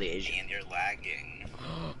actually Asian. And you're lagging.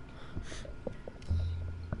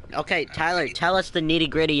 Okay, Tyler, tell us the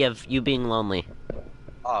nitty-gritty of you being lonely.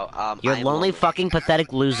 Oh, You're a lonely, fucking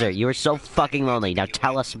pathetic loser. You are so fucking lonely. Now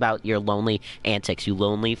tell us about your lonely antics, you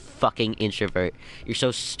lonely fucking introvert. You're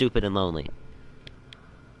so stupid and lonely.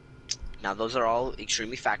 Now those are all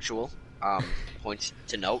extremely factual points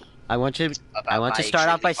to note. I want to start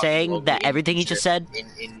off by saying that everything he just said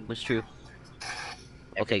was true.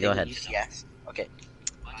 Okay, go ahead. Yes. Okay.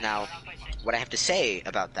 Now, what I have to say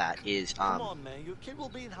about that is Come on, man. Your kid will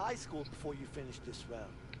be in high school before you finish this round.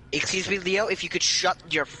 Excuse me, Leo, if you could shut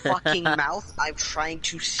your fucking mouth. I'm trying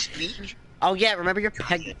to speak. Oh yeah, remember your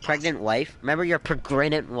pregnant wife? Remember your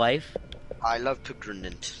pregnant wife? I love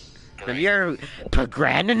pregnant. Remember your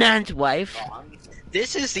pregnant wife?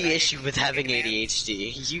 This is the issue with having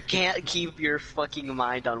ADHD. You can't keep your fucking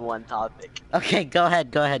mind on one topic. Okay, go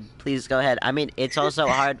ahead, please go ahead. I mean, it's also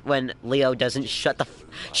hard when Leo doesn't shut up,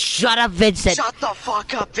 Vincent! Shut the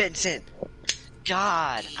fuck up, Vincent!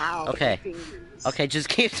 God, ow. Okay, just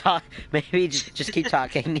keep talking. Maybe just keep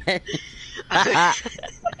talking.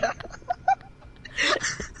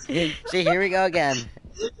 See, here we go again.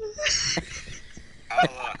 Oh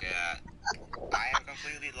look, I have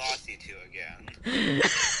completely lost you two again.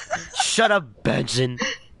 Shut up, Benson.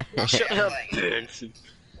 Shut up, Benson.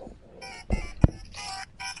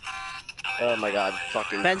 Oh my god,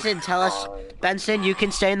 fucking. Benson, tell us. Benson, you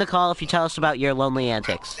can stay in the call if you tell us about your lonely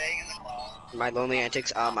antics. My lonely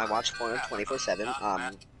antics. I watch porn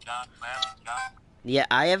 24/7. Yeah,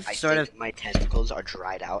 I have I sort think of. my testicles are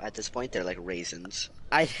dried out at this point. They're like raisins.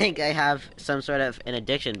 I think I have some sort of an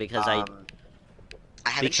addiction because I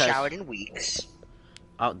haven't showered in weeks.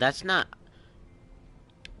 Oh, that's not.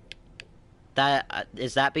 That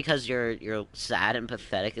is that because you're sad and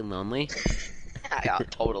pathetic and lonely? Yeah,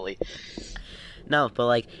 totally. No, but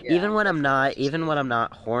like Yeah, even when I'm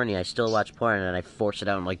not horny, I still watch porn and I force it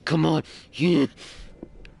out. I'm like, come on,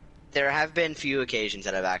 There have been few occasions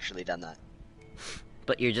that I've actually done that.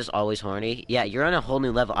 But you're just always horny. Yeah, you're on a whole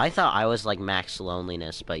new level. I thought I was like max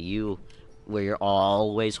loneliness, but you, where you're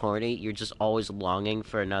always horny, you're just always longing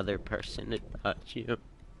for another person to touch you.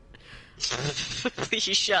 Please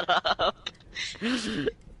shut up. Please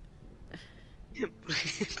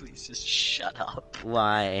just shut up.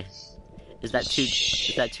 Why? Is that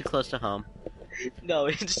too close to home? No,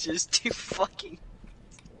 it's just too fucking.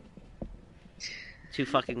 Too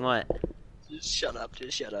fucking what? Just shut up.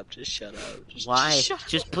 Just shut up. Just shut up. Why? Just, shut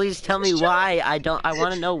just up. please tell me why. I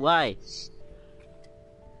want to know why.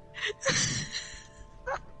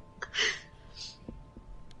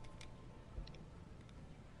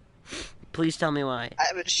 Please tell me why. I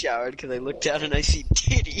haven't showered because I look down and I see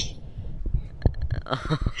titty.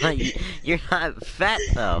 You're not fat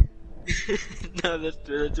though. No,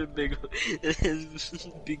 that's a big,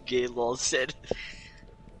 big gay lol said.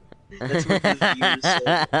 That's what his viewers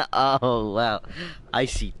said. Oh wow, I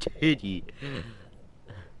see titty.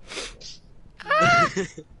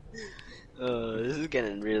 This is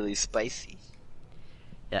getting really spicy.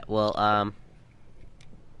 Yeah, well,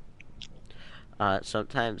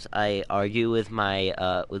 sometimes I argue with my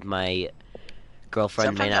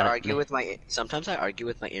girlfriend. Sometimes I argue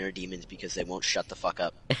with my inner demons because they won't shut the fuck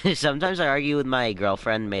up. Sometimes I argue with my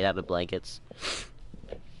girlfriend made out of blankets.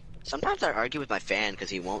 Sometimes I argue with my fan because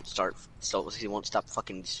he won't stop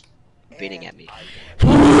fucking spitting at me.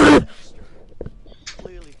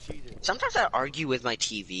 Clearly cheated. Sometimes I argue with my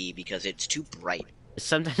TV because it's too bright.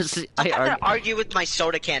 Sometimes I argue with my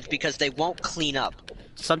soda cans because they won't clean up.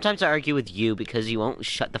 Sometimes I argue with you because you won't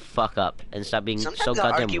shut the fuck up and stop being Sometimes so I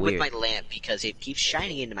goddamn argue weird. with my lamp because it keeps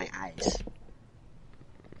shining into my eyes.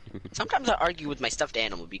 Sometimes I argue with my stuffed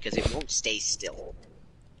animal because it won't stay still.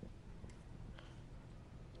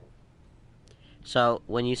 So,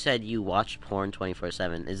 when you said you watch porn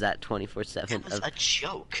 24/7, is that 24/7 That was of a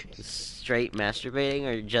joke. straight masturbating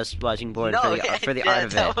or just watching porn No, for the art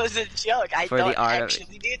of that it? was a joke. I For don't the art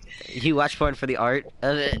actually, dude. You watch porn for the art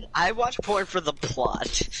of it? I watch porn for the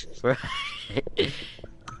plot.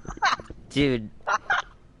 Dude.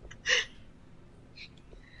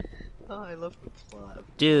 Oh, I love the plot.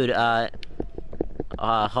 Dude,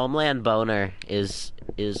 Homeland Boner is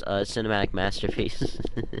a cinematic masterpiece.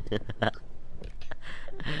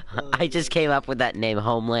 I just came up with that name,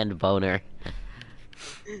 Homeland Boner.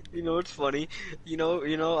 You know what's funny? You know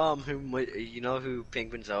who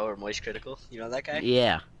Penguin Zoe or Moist Critical? You know that guy?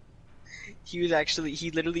 Yeah. He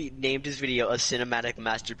literally named his video a cinematic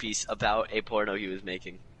masterpiece about a porno he was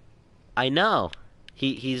making. I know.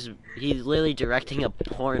 He's literally directing a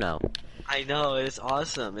porno. I know, it's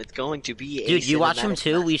awesome. It's going to be a Dude, you watch him cinematic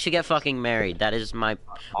too? We should get fucking married. That is my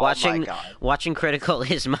Oh my God. Watching Critical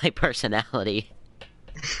is my personality.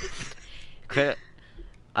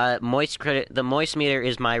 The moist meter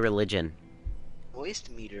is my religion.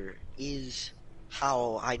 Moist meter is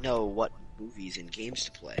how I know what movies and games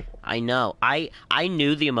to play. I know. I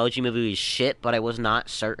knew the Emoji Movie was shit, but I was not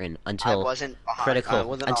certain until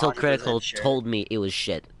Critical 100% sure. told me it was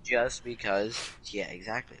shit. Just because, yeah,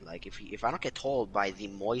 exactly. Like if I don't get told by the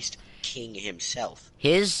Moist King himself,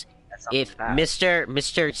 If bad. Mr.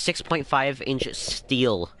 6.5-inch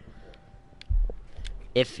steel,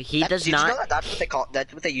 if he does did you not, know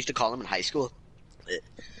that's what they used to call him in high school.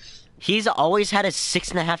 he's always had a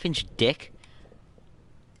 6.5-inch dick.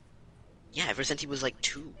 Yeah, ever since he was like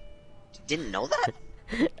 2. Didn't know that?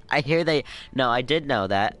 I did know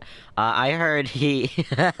that. I heard he.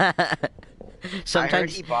 Sometimes I heard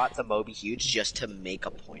he bought the Moby Huge just to make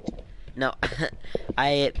a point. No,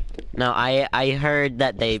 I heard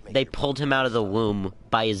that they pulled him out of the womb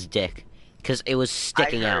by his dick because it was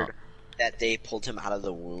sticking I heard out. that they pulled him out of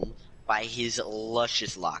the womb by his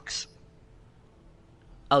luscious locks.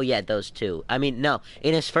 Oh yeah, those two. I mean, no.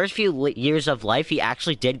 In his first few years of life, he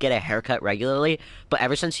actually did get a haircut regularly, but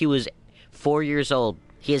ever since he was 4 years old,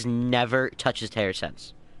 he has never touched his hair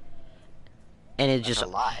since. And it's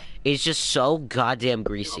just so goddamn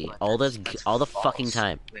greasy all the fucking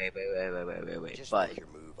time. Wait. Just But make your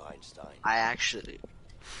move, Einstein. I actually,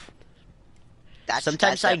 That's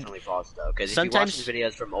sometimes I definitely false though, because if you watch sometimes his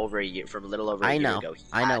videos from over a year, from a little over a I year know, ago,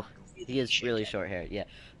 I know. He is is really short hair, yeah.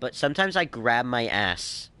 But sometimes I grab my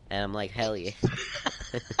ass and I'm like, hell yeah.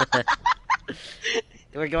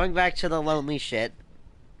 We're going back to the lonely shit.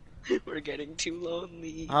 We're getting too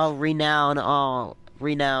lonely. Oh, Renown. Oh,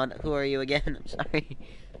 Renown. Who are you again? I'm sorry.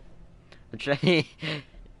 I'm trying.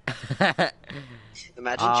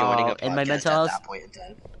 Imagine joining a in my podcast mental at health. that point in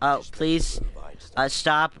time. Oh, please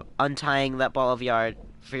stop untying that ball of yarn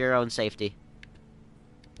for your own safety.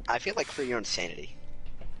 I feel like for your own sanity.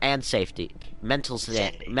 And safety.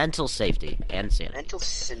 Sanity. Mental safety and sanity. Mental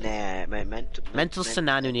sanity. I'm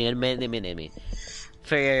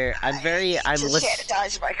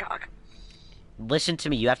sanitize my cock. Listen to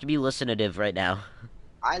me. You have to be listenative right now.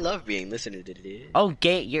 I love being listened to. Oh,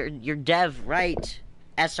 you're dev, right?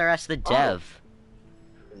 SRS the dev.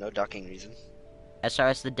 For no ducking reason.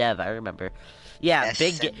 SRS the dev, I remember. Yeah,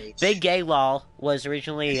 SMH. Big Gay Lol was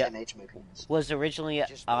originally SMH my penis.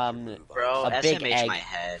 bro, a big SMH egg. my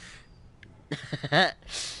head.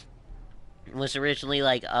 Was originally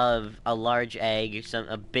like a large egg,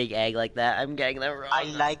 a big egg like that. I'm getting that wrong. I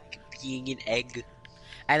like being an egg.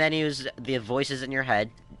 And then he was the voices in your head.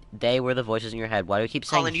 They were the voices in your head. Why do I keep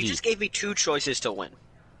saying Colin, he? you just gave me 2 choices to win.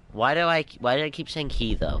 Why did I keep saying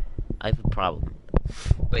he though? I have a problem.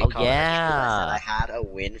 Wait, Oh, Colin, yeah. I had a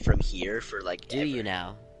win from here for like. Do you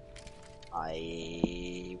now?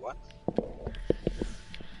 What?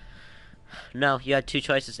 No, you had 2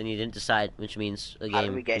 choices and you didn't decide, which means the How did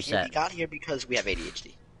game we get reset. here? We got here because we have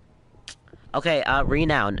ADHD. Okay,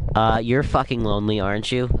 Renown, you're fucking lonely,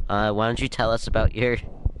 aren't you? Why don't you tell us about your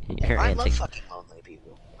I love antics? fucking lonely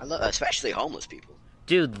people. I love, especially homeless people.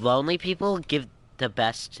 Dude, lonely people give the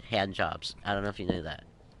best hand jobs. I don't know if you knew that.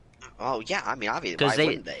 Oh yeah, I mean obviously. Because Why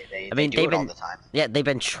wouldn't they? I mean, they do they've it been all the time. Yeah, they've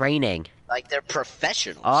been training. Like they're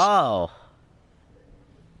professionals. Oh.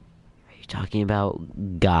 Are you talking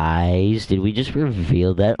about guys? Did we just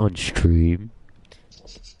reveal that on stream?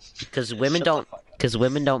 Because women don't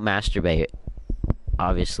masturbate.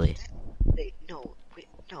 Obviously. No.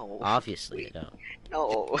 Obviously, they don't.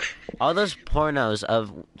 No. All those pornos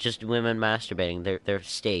of just women masturbating, they're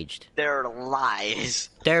staged. They're lies.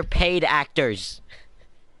 They're paid actors.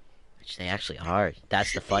 Which they actually are.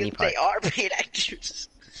 That's the funny part. They are paid actors.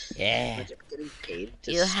 Yeah. They're getting paid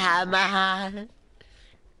to You have my heart.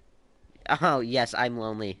 Oh yes, I'm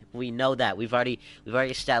lonely. We know that. We've already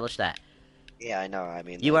established that. Yeah, I know. I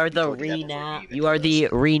mean, You like, are the we told you that before we even You are did the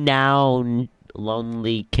this.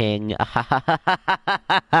 Lonely king.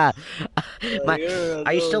 Are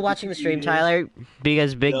you still watching the stream, Tyler?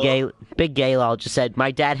 Because Big Gay Lol just said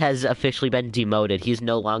my dad has officially been demoted. He's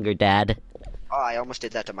no longer dad. Oh, I almost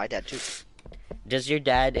did that to my dad too. Does your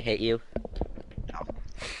dad hit you? No.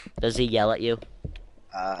 Does he yell at you?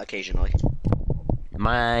 Occasionally.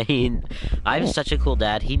 I have such a cool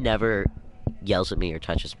dad. He never yells at me or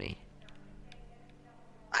touches me.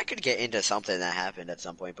 I could get into something that happened at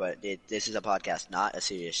some point, but this is a podcast, not a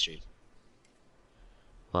serious stream.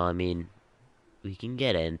 Well, I mean, we can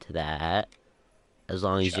get into that as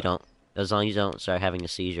long as you don't start having a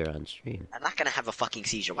seizure on stream. I'm not gonna have a fucking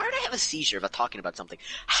seizure. Why would I have a seizure about talking about something?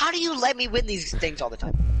 How do you let me win these things all the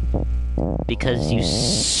time? Because you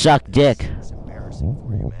suck dick. It's embarrassing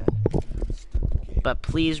for you, man. But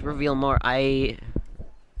please reveal more.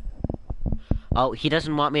 Oh, he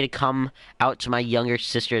doesn't want me to come out to my younger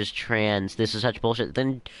sister's trans. This is such bullshit.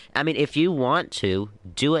 Then, I mean, if you want to,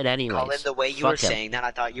 do it anyways. Colin, the way you Fuck were him. saying that,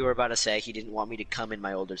 I thought you were about to say he didn't want me to come in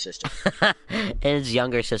my older sister. His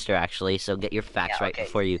younger sister, actually, so get your facts Yeah, right okay.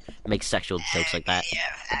 before you make sexual jokes like that. Yeah,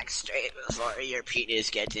 act straight before your penis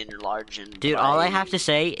gets enlarged. Dude, all I have to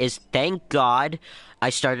say is thank God I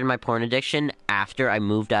started my porn addiction after I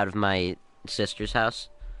moved out of my sister's house.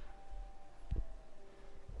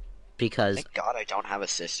 Because Thank God I don't have a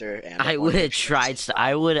sister. And I would have tried.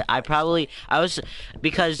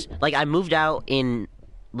 Because like I moved out in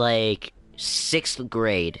like 6th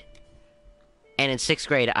grade, and in 6th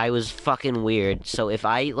grade I was fucking weird. So if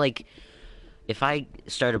I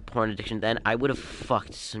started porn addiction, then I would have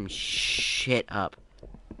fucked some shit up.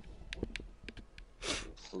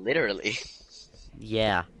 Literally.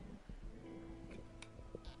 Yeah.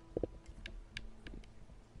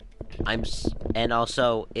 And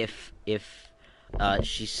also if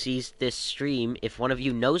she sees this stream, if one of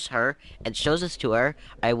you knows her and shows this to her,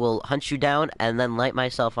 I will hunt you down and then light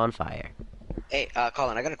myself on fire. Hey,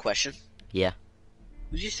 Colin, I got a question. Yeah.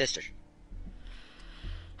 Who's your sister?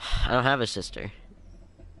 I don't have a sister.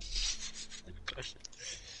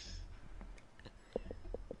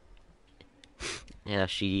 Yeah,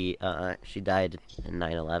 she died in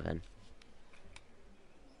 9/11.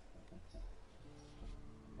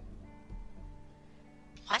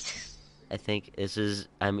 I think this is.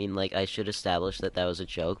 I mean, like, I should establish that that was a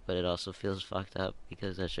joke, but it also feels fucked up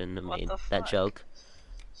because I shouldn't have made that joke.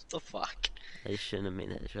 What the fuck? I shouldn't have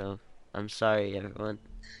made that joke. I'm sorry, everyone.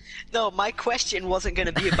 No, my question wasn't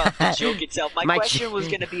gonna be about the joke itself. My question was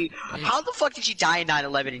gonna be, how the fuck did she die in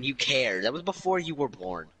 9/11 and you care? That was before you were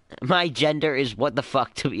born. My gender is what the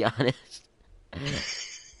fuck, to be honest.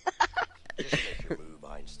 Make your move,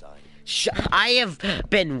 Einstein. I have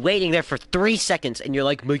been waiting there for 3 seconds, and you're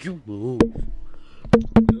like, make you move.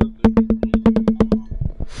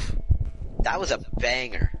 That was a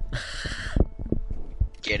banger.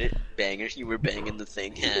 Get it? Bangers. You were banging the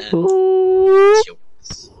thing.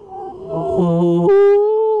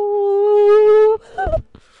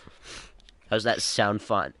 How's that sound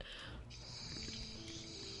fun?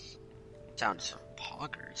 Sounds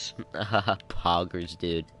poggers. Poggers,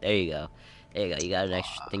 dude. There you go. There you go. You got an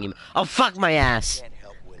extra thing. Oh, fuck my ass!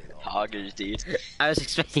 Poggers, dude. I was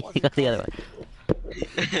expecting to go the other way.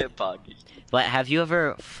 Poggers. But have you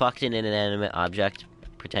ever fucked an inanimate object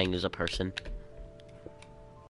pretending it was a person?